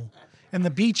pork roll and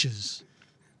the beaches,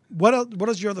 what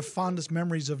is your other fondest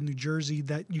memories of New Jersey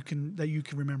that you can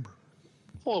remember?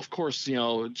 Well, of course,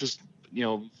 just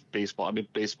baseball. I mean,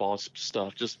 baseball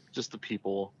stuff. Just the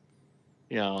people,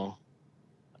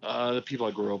 the people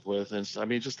I grew up with, and I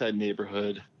mean, just that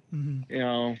neighborhood.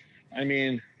 Mm-hmm. I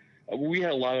mean, we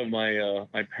had a lot of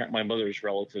my mother's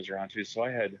relatives around too. So I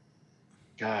had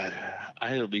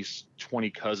at least 20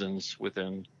 cousins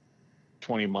within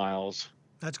 20 miles,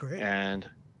 That's great. and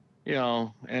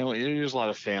and there's a lot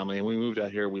of family. And we moved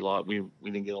out here. We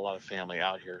didn't get a lot of family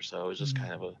out here, so it was just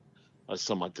kind of a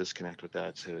somewhat disconnect with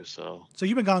that too. So So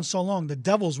you've been gone so long, the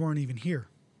Devils weren't even here.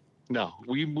 no,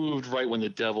 we moved right when the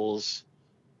Devils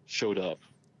showed up.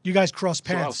 You guys crossed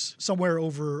So I paths somewhere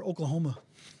over Oklahoma.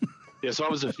 Yeah, so I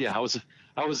was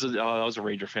a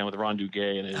Ranger fan with Ron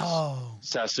Duguay and his Oh,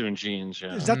 Sassoon jeans.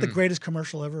 Yeah, is that the greatest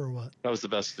commercial ever, or what? that was the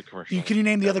best of the commercial. Can you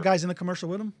name the other ever. guys in the commercial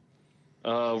with him?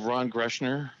 Ron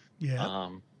Greshner. Yeah.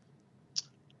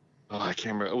 I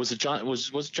can't remember. Was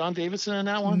John Davidson in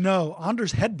that one? No,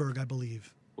 Anders Hedberg, I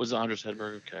believe. Was it Anders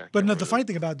Hedberg? Okay. I But can't no, remember the funny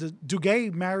thing about it,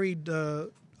 Duguay married a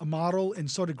model, and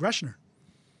so did Greshner.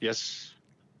 Yes.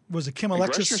 Was it Kim And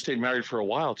Greshner Alexis? stayed married for a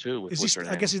while too. With Is what's he? her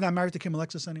I name? guess he's not married to Kim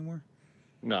Alexis anymore.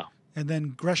 No. And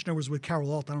then Greshner was with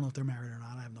Carol Alt. I don't know if they're married or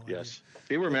not. I have no idea. Yes.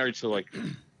 They were married to like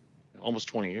almost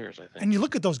 20 years, I think. And you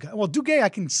look at those guys. Well, Duguay, I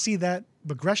can see that,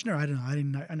 but Greshner, I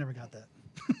don't know. I never got that.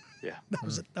 Yeah.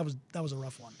 That was a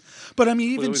rough one. But I mean,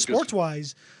 Well, it even was good. sports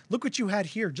wise, look what you had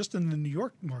here, just in the New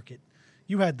York market.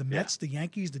 You had the Mets, the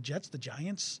Yankees, the Jets, the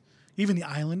Giants, even the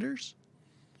Islanders,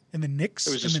 and the Knicks.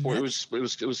 It was and just the sport.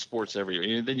 Nets. It was sports every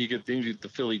year. And then you get the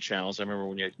Philly channels. I remember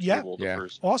when you had Yeah. cable the Yeah.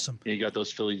 first. Awesome. You got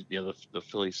those Philly, the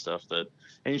Philly stuff and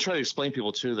you try to explain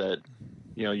people too that,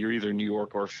 you're either New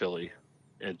York or Philly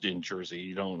in Jersey.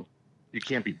 You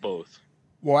can't be both.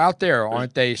 Well, out there,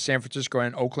 aren't they San Francisco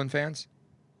and Oakland fans?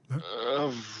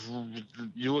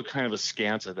 You look kind of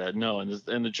askance at that. No, and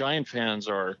the Giant fans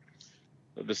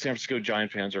the San Francisco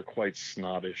Giant fans are quite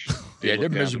snobbish. Yeah, they're look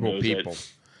down their miserable nose at- people.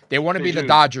 They want to They be the do.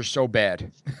 Dodgers so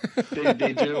bad.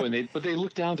 They do, but they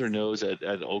look down their nose at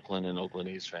Oakland and Oakland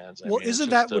A's fans. I Well, mean, it's isn't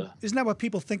just, that what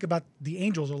people think about the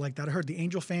Angels are like that? I heard the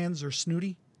Angel fans are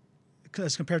snooty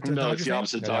as compared to the no, Dodger it's the fans.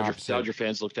 opposite. The opposite. Dodger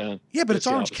fans look down. Yeah, but it's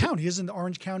the Orange opposite. County. Isn't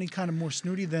Orange County kind of more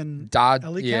snooty than Dodger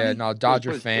County? Dodger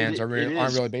Well, it- fans it aren't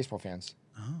is. really baseball fans.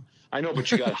 I know,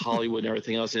 but you got Hollywood and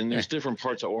everything else, and there's different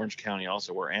parts of Orange County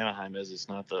also. Where Anaheim is, it's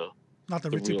not the not the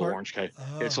the ritzy real part? Orange County.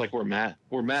 Oh. It's like where Matt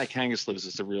Kangas lives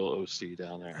is the real OC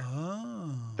down there.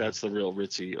 Oh. That's the real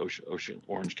ritzy ocean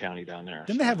Orange County down there.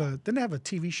 Didn't they have a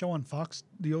TV show on Fox,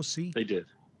 the OC? They did.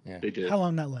 Yeah. They did. How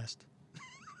long did that last?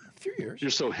 A few years. You're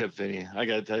so hip, Vinny. I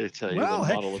got to tell you, Well, the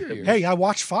heck, model of sure hip. you- Hey, I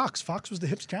watched Fox. Fox was the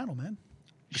hips channel, man.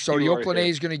 So the You are Oakland hip.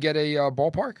 A's going to get a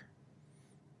ballpark?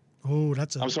 Oh,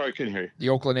 that's a I'm sorry, I couldn't hear you. The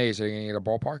Oakland A's are going to get a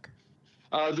ballpark?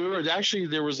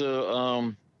 There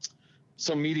was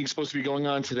some meeting supposed to be going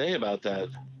on today about that.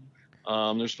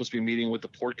 They're supposed to be meeting with the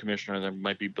port commissioner, and they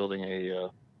might be building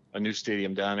a new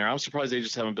stadium down there. I'm surprised they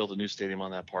just haven't built a new stadium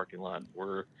on that parking lot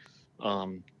where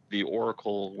the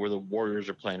Oracle, where the Warriors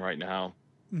are playing right now,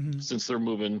 Mhm. since they're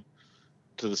moving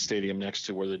to the stadium next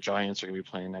to where the Giants are going to be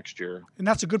playing next year. And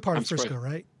that's a good part I'm of Frisco,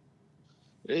 surprised. right?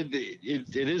 It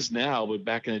is now, but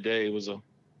back in the day, it was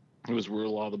where a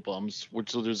lot of the bums.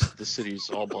 Which so there's the city's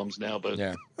all bums now, but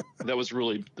Yeah. that was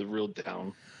really the real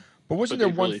down. But wasn't But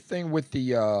there they one really- thing with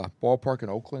the ballpark in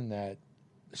Oakland that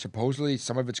supposedly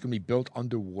some of it's going to be built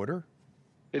underwater?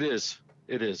 It is.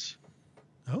 It is.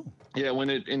 Oh, Yeah, when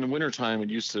it in the wintertime, it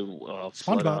used to flood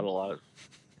SpongeBob. out a lot.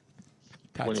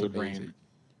 That's When it would amazing. rain.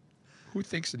 Who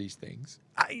thinks of these things?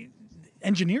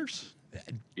 engineers.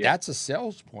 Yeah. That's a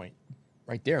sales point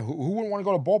right there. Who wouldn't want to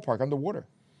go to a ballpark underwater?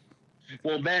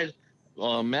 Well,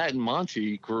 Matt and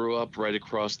Monty grew up right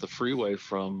across the freeway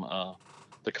from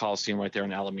the Coliseum right there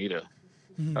in Alameda.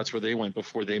 Mhm. That's where they went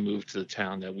before they moved to the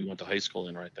town that we went to high school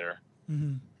in right there.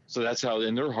 Hmm. So that's how,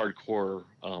 and they're hardcore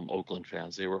Oakland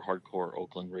fans. They were hardcore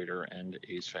Oakland Raider and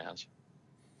A's fans.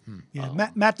 Yeah, Um,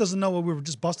 Matt doesn't know what we were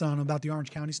just busting on him about the Orange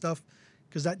County stuff,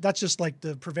 because that's just like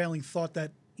the prevailing thought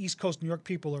that East Coast New York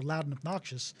people are loud and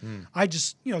obnoxious. I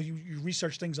just, you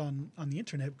research things on the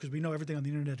internet because we know everything on the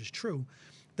internet is true.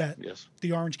 That Yes.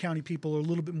 the Orange County people are a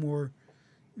little bit more,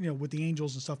 with the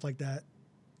Angels and stuff like that,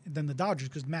 than the Dodgers.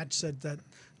 Because Matt said that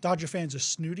Dodger fans are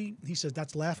snooty. He says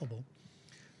that's laughable.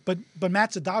 But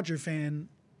Matt's a Dodger fan.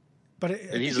 But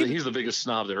And he's the biggest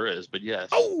snob there is. But yes,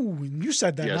 oh, you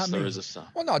said that, yes, not there me. is a snob.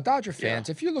 Well, no, Dodger fans,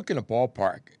 if you look in a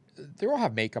ballpark, they all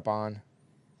have makeup on.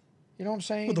 You know what I'm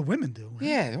saying? Well, the women do. Right?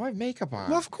 Yeah, they all have makeup on.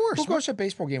 Well, of course. Who goes to a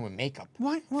baseball game with makeup?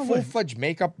 Why? Well, Full-fledged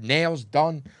makeup, nails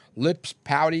done, lips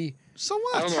pouty. so I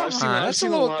what? don't know. I've Come seen, on, I've that's seen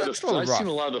a a little- lot that's of a little I've seen a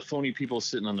rough. lot of phony people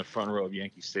sitting on the front row of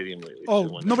Yankee Stadium lately. Oh,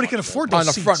 too, when nobody they can watch afford that. those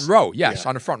On the front seats. row, yes, Yeah.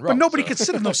 on the front row. But nobody so- can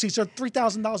sit in those seats. They're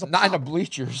 $3,000 a Not in the pop.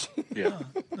 bleachers. Yeah.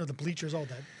 No, the bleachers, all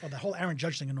that whole Aaron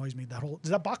Judge thing annoys me. Is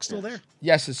that box still there?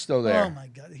 Yes, it's still there. Oh my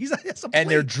God, he hasn't And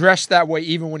they're played. dressed that way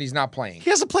even when he's not playing. He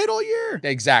hasn't played all year.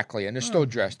 Exactly, and they're still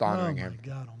dressed Oh honoring my him.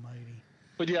 God Almighty.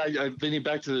 But yeah, Vinny,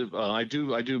 back to I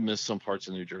do miss some parts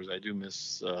of New Jersey. I do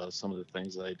miss some of the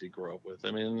things that I did grow up with.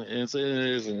 I mean, it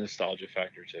is a nostalgia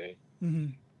factor too. Hmm.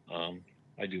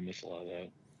 I do miss a lot of that.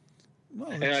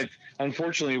 Well, And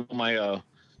unfortunately,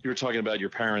 you were talking about your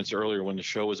parents earlier when the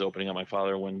show was opening up. My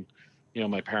father, when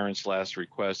my parents' last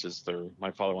request is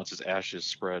my father wants his ashes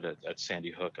spread at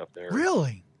Sandy Hook up there,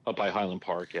 really? up by Highland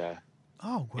Park. Yeah,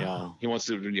 Oh wow. yeah. He wants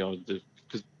to,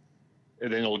 because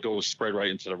and then it'll go spread right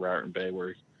into the Raritan Bay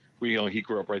where he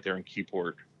grew up right there in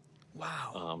Keyport,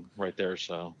 Wow. right there.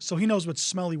 So, So he knows what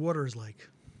smelly water is like.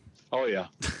 oh yeah.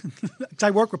 'Cause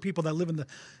I work with people that live and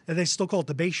they still call it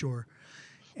the Bayshore.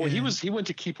 Well, he And- went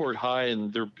to Keyport High,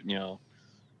 and they're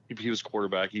he was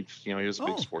quarterback. He was a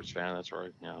big Oh. sports fan. That's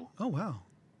right. Oh wow.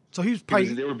 So he was They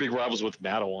probably. were big rivals with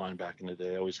Mattawan back in the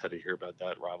day. I always had to hear about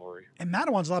that rivalry. And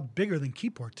Matawan's a lot bigger than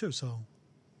Keyport too. So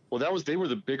Well, they were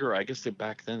the bigger. I guess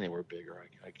back then they were bigger.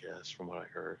 I guess from what I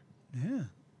heard. yeah.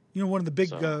 One of the big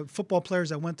So- football players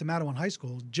that went to Matawan High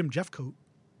School, Jim Jeffcoat.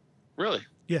 Really?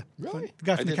 Yeah, Really? the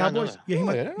guy from the did not know Cowboys. that. Yeah, he Really?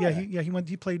 went. I didn't know Yeah, he went.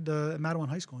 He played at Matawan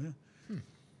High School. Yeah,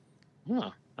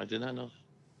 Huh. I did not know.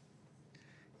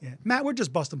 yeah. Matt, we're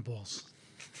just busting balls,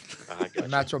 I got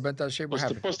And Matt's so bent out of shape. What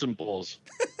happened? Busting Bulls.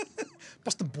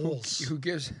 busting balls. Who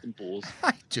gives? Bulls.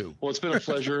 I do. Well, it's been a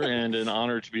pleasure and an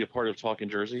honor to be a part of Talking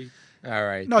Jersey. All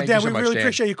right. No, Thank Dan, you so we much, really Dan.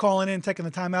 appreciate you calling in, taking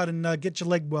the time out, and get your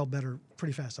leg well better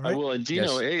pretty fast. All I right. will. And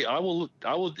Dino, Yes. hey, I will.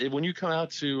 When you come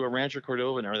out to Rancho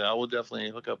Cordova and everything, I will definitely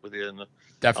hook up with you. And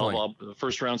Definitely. the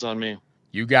first round's on me.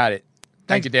 You got it.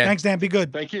 Thank you, Dan. Thanks, Dan. Be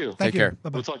good. Thank you. Thank Take you. care. Bye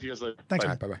bye. We'll talk to you guys later. Thanks, All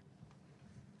man. right, bye-bye.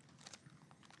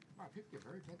 Wow, people get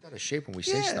very bent out of shape when we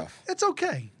say Yeah, stuff. it's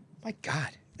okay. My God.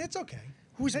 It's okay.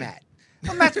 Who's Hey. Matt?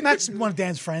 Well, Matt's one of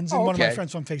Dan's friends and Oh, one of my okay.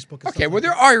 friends on Facebook. and Okay, stuff well, like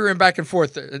they're that. arguing back and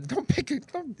forth. Don't pick it.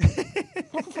 Don't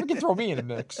fucking throw me in the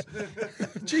mix.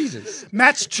 Jesus.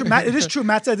 Matt's true. It is true.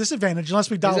 Matt's at a disadvantage unless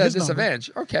we dial Is that his a number.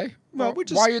 disadvantage? Okay. Well, we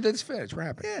just- why are you at a disadvantage? What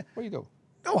happened? Yeah. What do you do?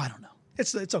 Oh, I don't know.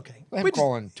 It's okay. Let him We just-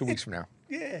 call in 2 weeks from now.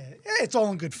 Yeah, it's all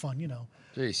in good fun,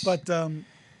 Jeez. But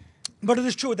it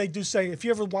is true. They do say if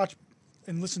you ever watch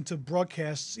and listen to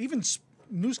broadcasts, even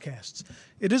newscasts,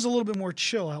 it is a little bit more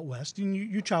chill out west.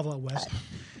 You travel out west.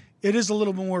 It is a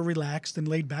little bit more relaxed and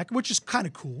laid back, which is kind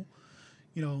of cool.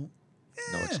 No,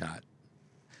 it's not.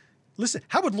 Listen,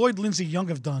 how would Lloyd Lindsay Young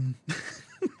have done?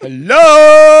 Hello,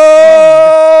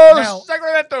 Now-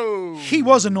 Sacramento. He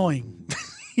was annoying.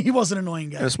 He was an annoying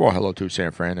guy. And a small hello to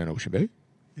San Fran and Ocean Bay.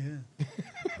 Yeah.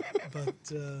 But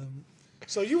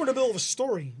so you were in the middle of a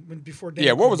story before Dan.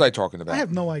 Yeah, what called. was I talking about? I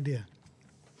have no idea.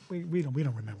 We don't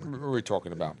remember. What were we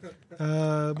talking about? We We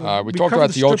talked covered about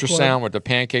the strip club. ultrasound with the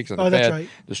pancakes and Oh, the that's bed, right.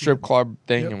 the strip club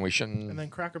thing, Yep. and we shouldn't. And then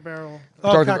Cracker Barrel.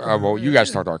 Oh, Talked Cracker well, Barrel. you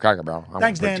guys talked about Cracker Barrel.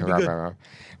 Thanks, Dan. Be good.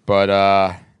 But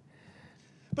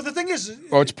But the thing is,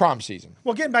 Oh, it's prom season.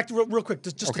 well, getting back to real quick,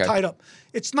 just to Okay. tie it up,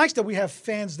 it's nice that we have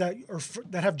fans that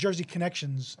that have Jersey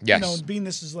connections. Yes. You know, and being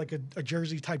this is like a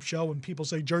Jersey type show, and people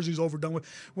say Jersey's overdone with.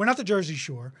 We're not the Jersey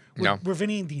Shore. No. We're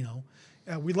Vinny and Dino.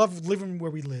 We love living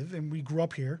where we live, and we grew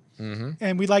up here.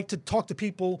 And we like to talk to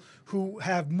people who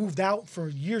have moved out for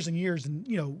years and years, and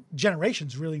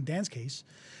generations, really, in Dan's case.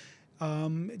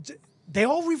 They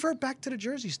all revert back to the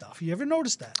Jersey stuff. You ever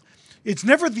notice that? It's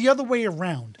never the other way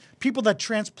around. People that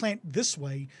transplant this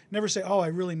way never say, "Oh, I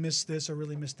really miss this or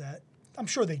really miss that." I'm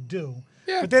sure they do,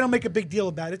 Yeah. but they don't make a big deal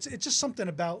about it. It's just something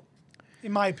about,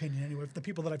 in my opinion, anyway, the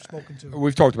people that I've spoken to.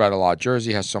 We've talked about it a lot.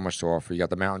 Jersey has so much to offer. You got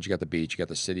the mountains, you got the beach, you got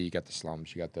the city, you got the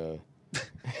slums, you got the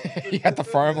you got the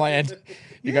farmland,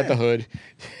 you got the hood,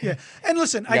 Yeah, and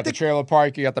listen, you I got the think, trailer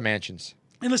park, you got the mansions.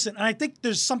 and listen, I think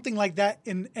there's something like that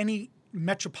in any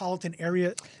metropolitan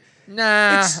area.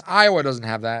 Nah, It's- Iowa doesn't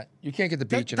have that. You can't get the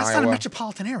beach in That's Iowa. not a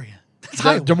metropolitan area. That's Des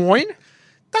Iowa. Moines?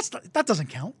 That doesn't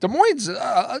count. Des Moines,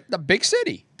 a big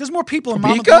city. There's more people in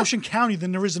Topeka? Monmouth Ocean County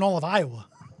than there is in all of Iowa.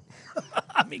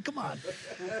 I mean, come on.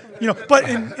 But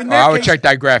in their I would case, check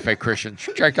that graphic, Christian.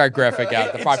 Check that graphic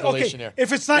out. The it's- population okay, there.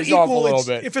 if it's not It's off a equal, little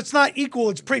bit. if it's not equal,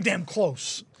 it's pretty damn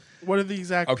close. What are the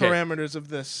exact Okay. parameters of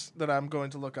this that I'm going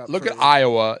to look up? Look for at you?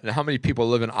 Iowa and how many people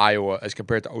live in Iowa as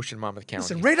compared to Ocean Monmouth County.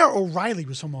 Listen, Radar O'Reilly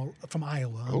was from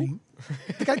Iowa. I mean,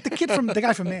 the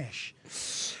guy from MASH.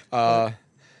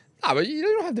 but you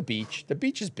don't have the beach. The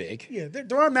beach is big. Yeah,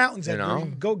 there are mountains. You Edgar.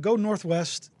 know? Go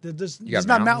northwest. There's got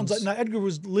not mountains. mountains. Now, Edgar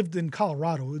lived in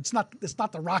Colorado. It's not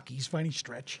the Rockies by any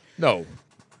stretch. No.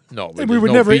 But And we there's would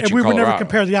no never beach in would never Colorado.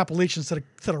 compare the Appalachians to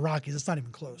the Rockies. It's not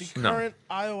even close. No. Current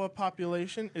Iowa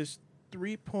population is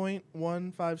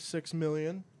 3.156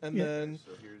 million, and Yeah. then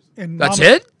And That's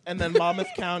Monmouth- it? and then Monmouth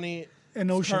County And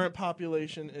Ocean. current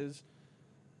population is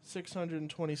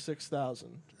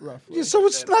 626,000 roughly. Yeah, so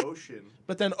it's not. Ocean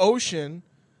But then Ocean,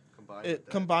 combined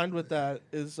combined with that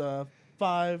is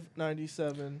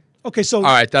 597. Okay, so All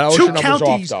right, that two ocean number's off,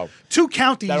 counties. though. Two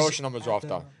counties. That ocean number's off,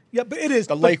 though. Yeah, but it is.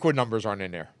 The but- Lakewood numbers aren't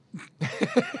in there.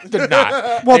 They're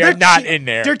not. Well, they're not cha- in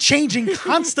there. They're changing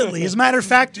constantly. As a matter of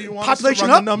fact, Do you want population us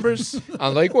to run up. the numbers?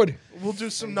 On Lakewood? We'll do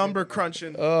some number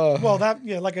crunching. Well,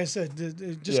 like I said,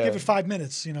 just Yeah. give it 5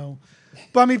 minutes,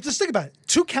 But I mean, just think about it.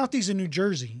 Two counties in New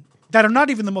Jersey that are not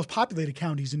even the most populated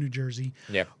counties in New Jersey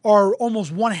Yeah. are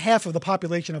almost 1/2 of the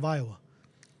population of Iowa.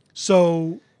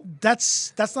 So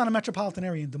that's not a metropolitan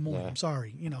area in Des Moines. Yeah. I'm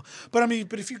sorry, But I mean,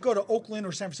 but if you go to Oakland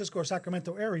or San Francisco or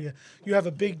Sacramento area, you have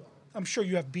a big. I'm sure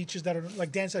you have beaches that are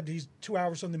like Dan said. He's 2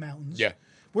 hours from the mountains. Yeah.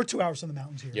 We're 2 hours from the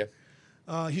mountains here.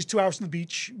 Yeah. He's 2 hours from the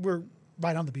beach. We're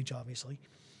right on the beach, obviously.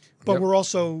 But Yep. we're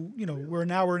also, we're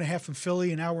an hour and a half from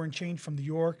Philly, an hour and change from New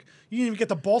York. You can even get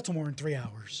to Baltimore in 3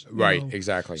 hours. Right,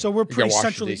 exactly. So we're You got pretty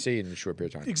Washington, centrally. D.C. in a short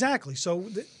period of time. Exactly. So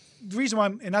the reason why,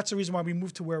 and that's the reason why we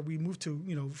moved to where we moved to,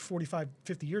 45,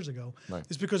 50 years ago, Right.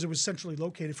 is because it was centrally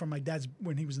located from my dad's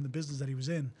when he was in the business that he was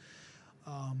in.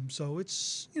 So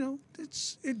it's,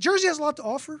 Jersey has a lot to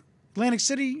offer. Atlantic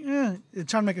City, trying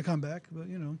to make a comeback, but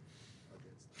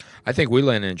I think we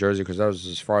landed in Jersey because that was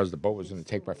as far as the boat was going to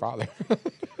take my father.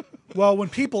 Well, when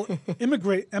people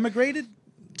emigrated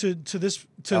to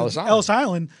Ellis Island. Ellis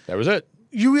Island, That was it.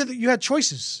 you had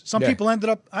choices. Some Yeah. people ended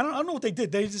up. I don't know what they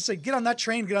did. They just say, "Get on that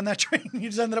train. Get on that train." You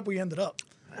just ended up where you ended up.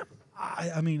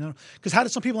 I mean, because how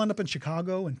did some people end up in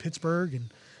Chicago and Pittsburgh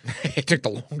and They took the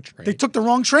long train. they took the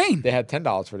wrong train? They had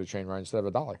 $10 for the train ride instead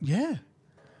of $1. Yeah,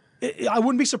 I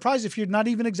wouldn't be surprised if you're not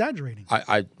even exaggerating.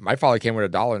 My father came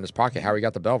with $1 in his pocket. How he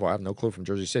got to Belleville, I have no clue from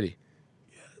Jersey City.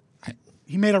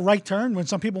 He made a right turn when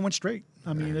some people went straight.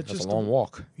 I mean, it's That's just a long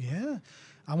walk. Yeah,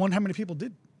 I wonder how many people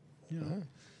did.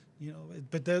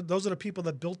 But those are the people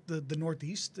that built the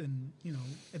Northeast, and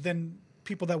and then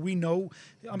people that we know.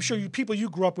 I'm sure people you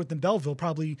grew up with in Belleville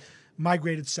probably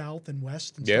migrated south and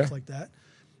west and Yeah. stuff like that.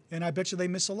 And I bet you they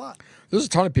miss a lot. There's a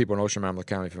ton of people in Ocean Monmouth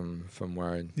County from where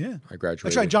I graduated.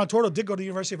 That's right. John Torto did go to the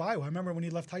University of Iowa. I remember when he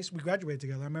left high school, we graduated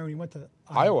together. I remember when he went to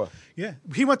Iowa. Yeah,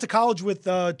 he went to college with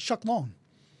Chuck Long.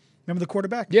 Remember the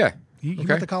quarterback? Yeah. he Okay.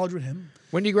 went to college with him.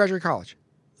 When did you graduate college?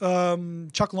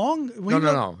 Chuck Long? When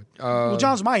No. Well,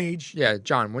 John's my age. Yeah,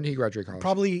 John. When did he graduate college?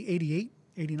 Probably 88,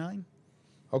 89.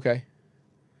 Okay.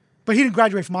 But he didn't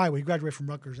graduate from Iowa. He graduated from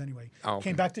Rutgers anyway. Oh, okay.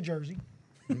 Came back to Jersey.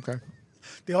 Okay.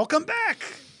 They all come back.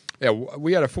 Yeah,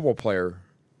 we had a football player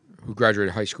who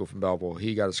graduated high school from Belleville.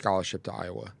 He got a scholarship to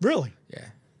Iowa. Really? Yeah.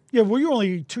 Yeah, well, you're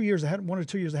only 2 years ahead, 1 or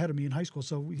 2 years ahead of me in high school.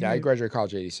 So Yeah, I graduated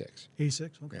college in =86.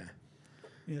 86. Okay. Yeah.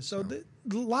 Yeah. So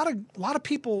a lot of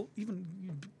people, even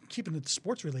keeping it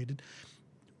sports related.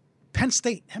 Penn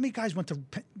State. How many guys went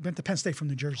to Penn State from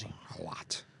New Jersey? A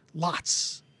lot.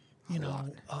 Lots. You know,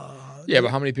 Yeah,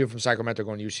 but how many people from Sacramento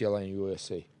going to UCLA and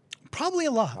USC? probably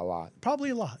a lot. A lot.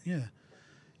 Probably a lot. Yeah.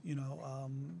 You know,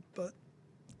 but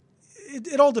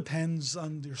it all depends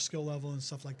on your skill level and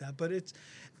stuff like that. But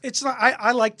it's not.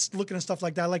 I like looking at stuff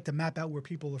like that. I like to map out where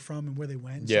people are from and where they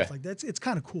went. And Yeah. Stuff like that. It's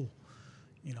kind of cool.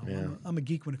 You know, Yeah. I'm a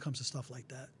geek when it comes to stuff like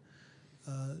that.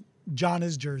 John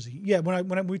is Jersey. Yeah.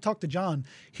 When we talk to John,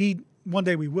 one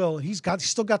day we will. He's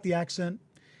still got the accent.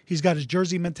 He's got his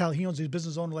Jersey mentality. He owns his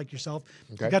business owner like yourself.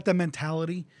 Okay. He's got that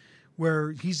mentality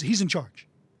where he's in charge.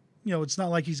 You know, it's not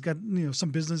like he's got some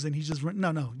business and he's just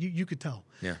no. You could tell.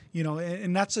 Yeah. You know,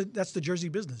 and that's the Jersey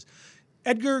business.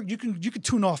 Edgar, you could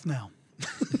tune off now.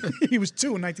 He was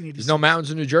 2 in 1986. There's no mountains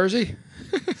in New Jersey?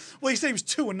 Well, he said he was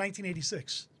 2 in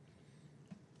 1986.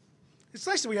 It's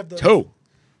nice that we have 2.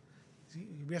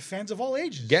 We have fans of all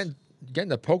ages. Getting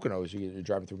the Poconos, you're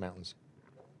driving through mountains.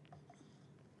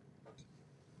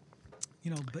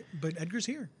 You know, but Edgar's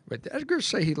here. But did Edgar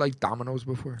say he liked Domino's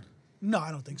before? No,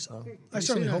 I don't think so. I you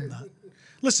certainly say hope that? not.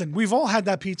 Listen, we've all had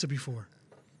that pizza before.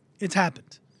 It's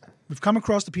happened. We've come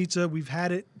across the pizza. We've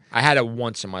had it. I had it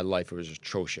once in my life. It was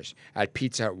atrocious. I had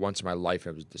Pizza Hut once in my life.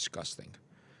 And it was disgusting.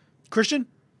 Christian,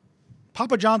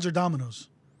 Papa John's or Domino's?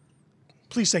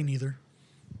 Please say neither.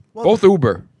 Both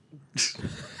Uber. It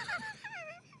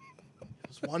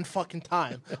was one fucking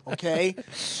time, okay?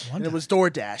 One And it time. was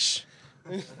DoorDash.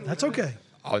 That's okay.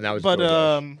 Oh, now it's But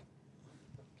DoorDash.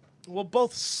 well,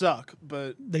 both suck.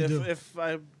 But They do. if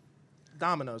I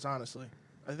Domino's, honestly,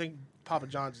 I think Papa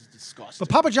John's is disgusting. But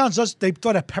Papa John's they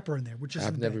throw that pepper in there, which is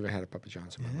I've never even had a Papa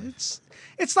John's in my life.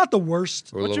 it's not the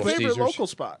worst. Or What's your Little favorite Caesars. local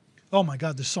spot? Oh my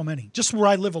God, there's so many. Just where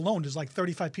I live alone, there's like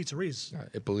 35 pizzerias.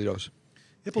 Ippolito's.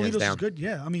 Ippolito's is down. good.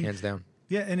 Yeah, I mean, Hands down.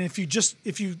 yeah. And if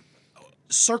you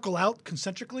circle out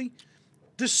concentrically,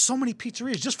 there's so many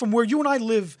pizzerias. Just from where you and I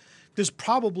live, there's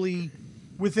probably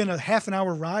within a half an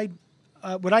hour ride.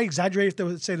 Would I exaggerate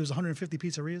if say there's 150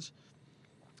 pizzerias?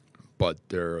 But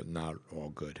they're not all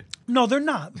good. No, they're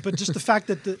not. But just the fact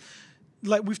that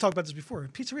like we've talked about this before,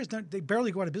 pizzerias they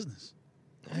barely go out of business,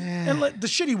 and the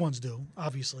shitty ones do,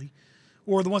 obviously,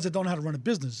 or the ones that don't know how to run a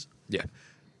business. Yeah.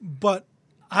 But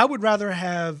I would rather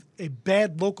have a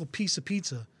bad local piece of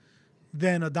pizza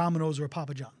than a Domino's or a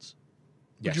Papa John's.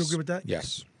 Would you agree with that?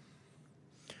 Yes.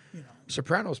 You know,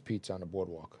 Soprano's Pizza on the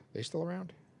boardwalk. They still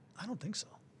around? I don't think so.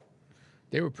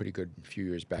 They were pretty good a few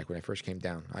years back when I first came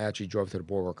down. I actually drove to the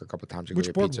boardwalk a couple of times to Which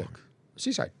go get pizza. boardwalk?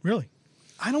 Seaside. Really?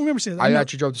 I don't remember seeing that. I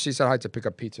actually drove to Seaside Heights to pick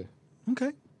up pizza.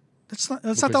 Okay. That's not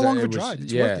that long of a drive.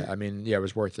 It's worth it. I mean, yeah, it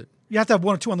was worth it. You have to have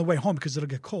 1 or 2 on the way home because it'll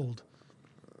get cold.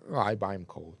 Well, I buy them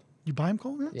cold. You buy them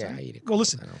cold? Yeah, all right. I eat it Well, cold.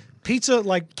 listen, I don't- pizza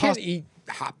like Can't pasta. eat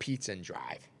hot pizza and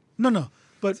drive. No.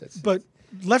 But It's-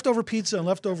 leftover pizza and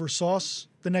leftover sauce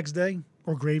the next day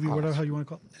or gravy, whatever how you want to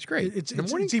call it. That's great. It's In the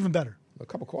morning? it's even better. A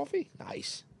cup of coffee?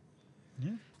 Nice.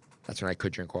 Yeah. That's when I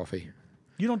could drink coffee.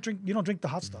 You don't drink the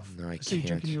hot stuff. No, I see you can't.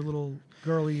 drinking your little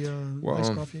girly Well,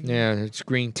 iced coffee. Again. yeah, it's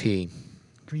green tea.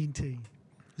 Green tea.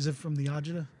 Is it from the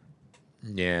Ajita?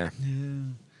 Yeah,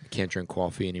 Yeah. can't drink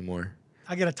coffee anymore.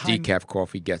 I get a time. Decaf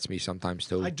coffee gets me sometimes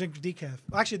too. I drink decaf.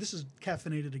 Actually, this is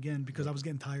caffeinated again because I was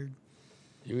getting tired.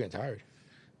 You getting tired?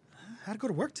 I had to go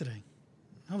to work today.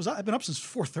 I've been up since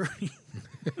 4:30.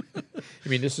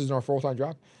 You mean this is our full-time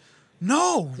job?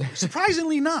 No,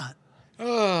 surprisingly not.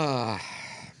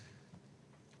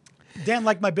 Dan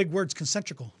liked my big words,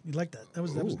 concentrical. You like that? That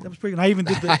was pretty good. I even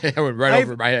did the. I went right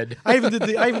over my head. I even did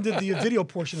the video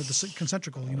portion of the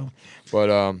concentrical. You know. But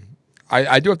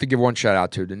I do have to give one shout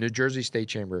out to the New Jersey State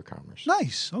Chamber of Commerce.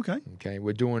 Nice. Okay. Okay,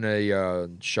 we're doing a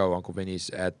show, Uncle Vinny's,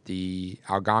 at the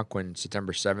Algonquin,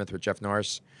 September 7th with Jeff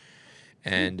Norris.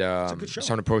 And a good show.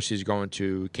 some of the proceeds going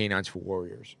to Canines for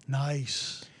Warriors.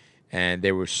 Nice. And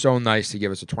they were so nice to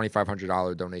give us a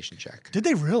 $2,500 donation check. Did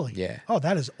they really? Yeah. Oh,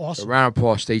 that is So awesome. round of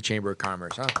applause, State Chamber of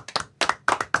Commerce, huh?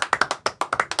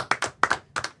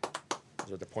 I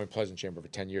was at the Point Pleasant Chamber for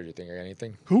 10 years. You think I got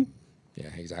anything? Who? Yeah,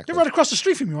 exactly. They're right across the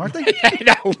street from you, aren't they? I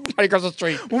know, right across the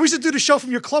street. When we used to do the show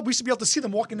from your club, we used to be able to see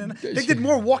them walking in. They did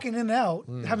more walking in and out,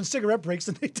 having cigarette breaks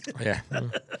than they did. Yeah,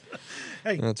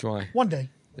 Hey, that's why. one day.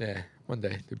 Yeah, one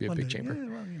day there'll be a One big day. chamber. Yeah,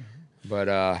 well, yeah.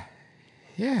 But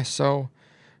yeah, so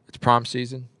it's prom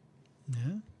season. Yeah.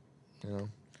 You know.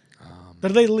 The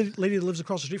lady that lives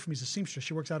across the street from me is a seamstress.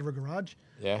 She works out of her garage.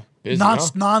 Yeah. Busy, huh?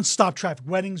 Non-stop traffic.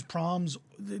 Weddings, proms.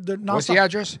 They're What's non-stop. the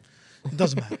address? It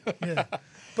doesn't matter. Yeah.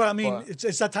 But I mean, But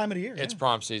it's that time of the year. It's yeah.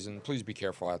 prom season. Please be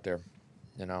careful out there.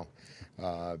 You know,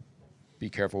 be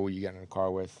careful who you get in the car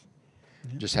with.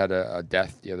 Just had a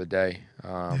death the other day.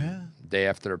 Day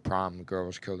after the prom, the girl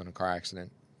was killed in a car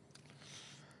accident.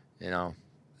 You know,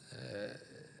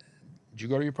 did you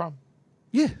go to your prom?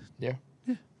 Yeah. Yeah.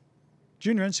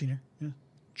 Junior and senior. Yeah.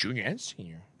 Junior and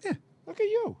senior. Yeah. Look at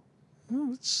you.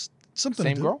 Well, it's something.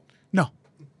 Same to do. girl? No,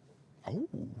 Oh.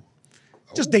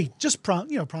 just date, just prom.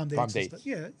 Prom dates. Prom and dates. stuff.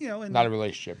 Yeah. And Not a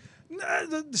relationship.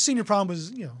 the senior prom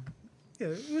was, yeah,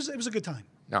 it was a good time.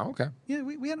 No, okay. Yeah,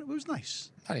 we had it was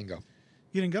nice. I didn't go.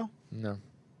 You didn't go? No.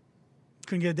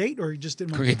 Couldn't get a date, or you just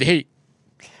didn't? Could we date?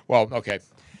 Well, okay.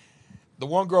 The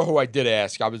one girl who I did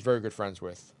ask, I was very good friends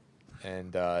with,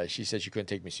 and she said she couldn't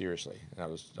take me seriously, and I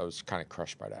was kind of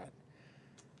crushed by that.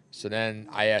 So then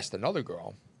I asked another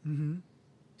girl,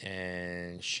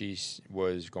 and she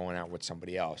was going out with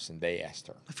somebody else, and they asked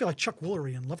her. I feel like Chuck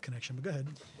Woolery in Love Connection, but go ahead.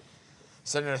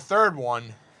 So then the third one,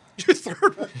 Your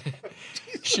third one.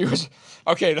 she was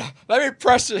okay. Let me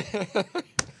press it.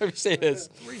 Let me say this.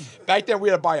 Back then, we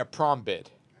had to buy a prom bid.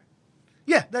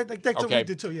 Yeah, that's what Okay, we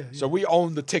did too. Yeah. So we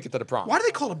owned the ticket to the prom. Why do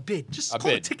they call it a bid? Just A call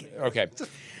it a bid. ticket. Okay. It's a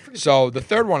freaking- So the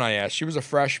third one I asked, she was a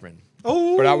freshman,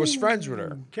 Oh. but I was friends with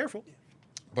her. Careful.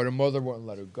 But her mother wouldn't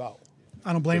let her go.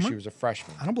 I don't blame because her. She was a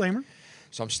freshman. I don't blame her.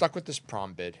 So I'm stuck with this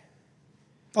prom bid.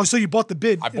 Oh, so you bought the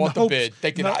bid? I in bought the hopes bid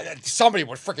thinking not- somebody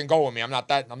would freaking go with me. I'm not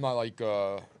like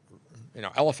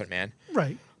Elephant Man.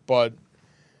 Right. But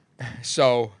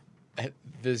so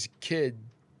this kid,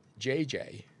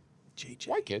 JJ, JJ.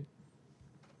 white kid,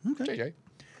 Okay. JJ,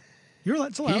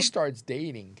 It's allowed. he starts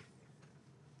dating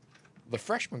the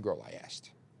freshman girl I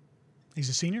asked. He's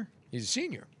a senior, He's a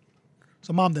senior.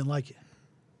 so mom didn't like you.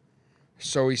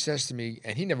 So he says to me,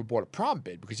 and he never bought a prom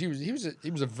bid because he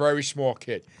was a very small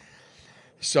kid.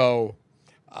 So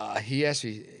he asked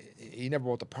me, he never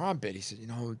bought the prom bid. He said,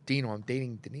 Dino, I'm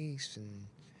dating Denise, and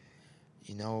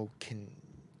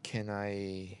can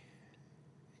I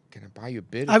buy you a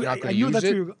bid? If you're not I gonna knew use that's it?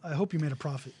 where you were, I hope you made a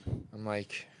profit. I'm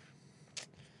like,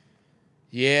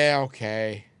 yeah,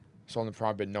 okay. Sold the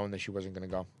prom bid knowing that she wasn't going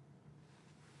to go.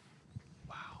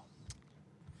 Wow.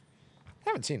 I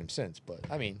haven't seen him since, but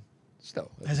I mean, still.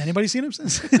 Has anybody seen him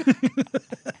since?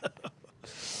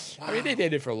 I mean, they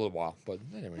dated for a little while, but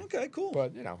anyway. Okay, cool.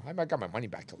 But, I got my money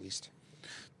back at least.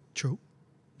 True.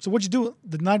 So what'd you do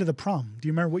the night of the prom? Do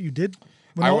you remember what you did?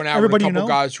 When I all- went out with a everybody couple you know?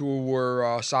 guys who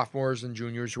were sophomores and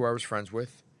juniors who I was friends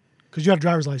with. Because you had a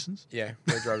driver's license. Yeah,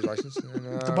 my driver's license.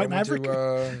 And, To Bite went Maverick?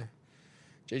 to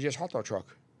JJ's hot dog truck,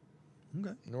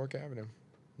 Okay. Newark Avenue.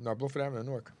 No, Bloomfield Avenue,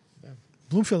 Newark. Yeah,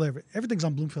 Bloomfield Avenue. Everything's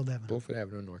on Bloomfield Avenue. Bloomfield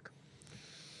Avenue, Newark.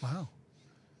 Wow.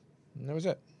 And that was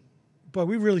it. But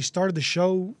we really started the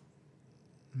show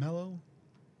mellow.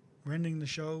 We're ending the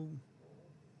show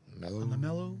Mellow. on the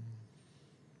mellow.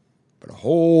 But a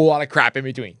whole lot of crap in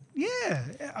between. Yeah.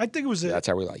 I think it was That's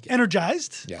how we like it.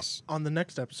 energized. Yes. On the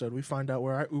next episode, we find out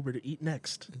where I Uber to eat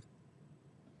next.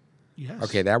 Yes.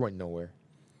 Okay, that went nowhere.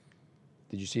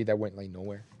 Did you see that went like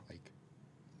nowhere? Like,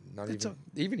 not It's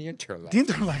even the intern left. The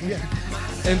intern, like, yeah.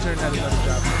 Intern had another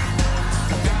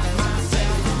job.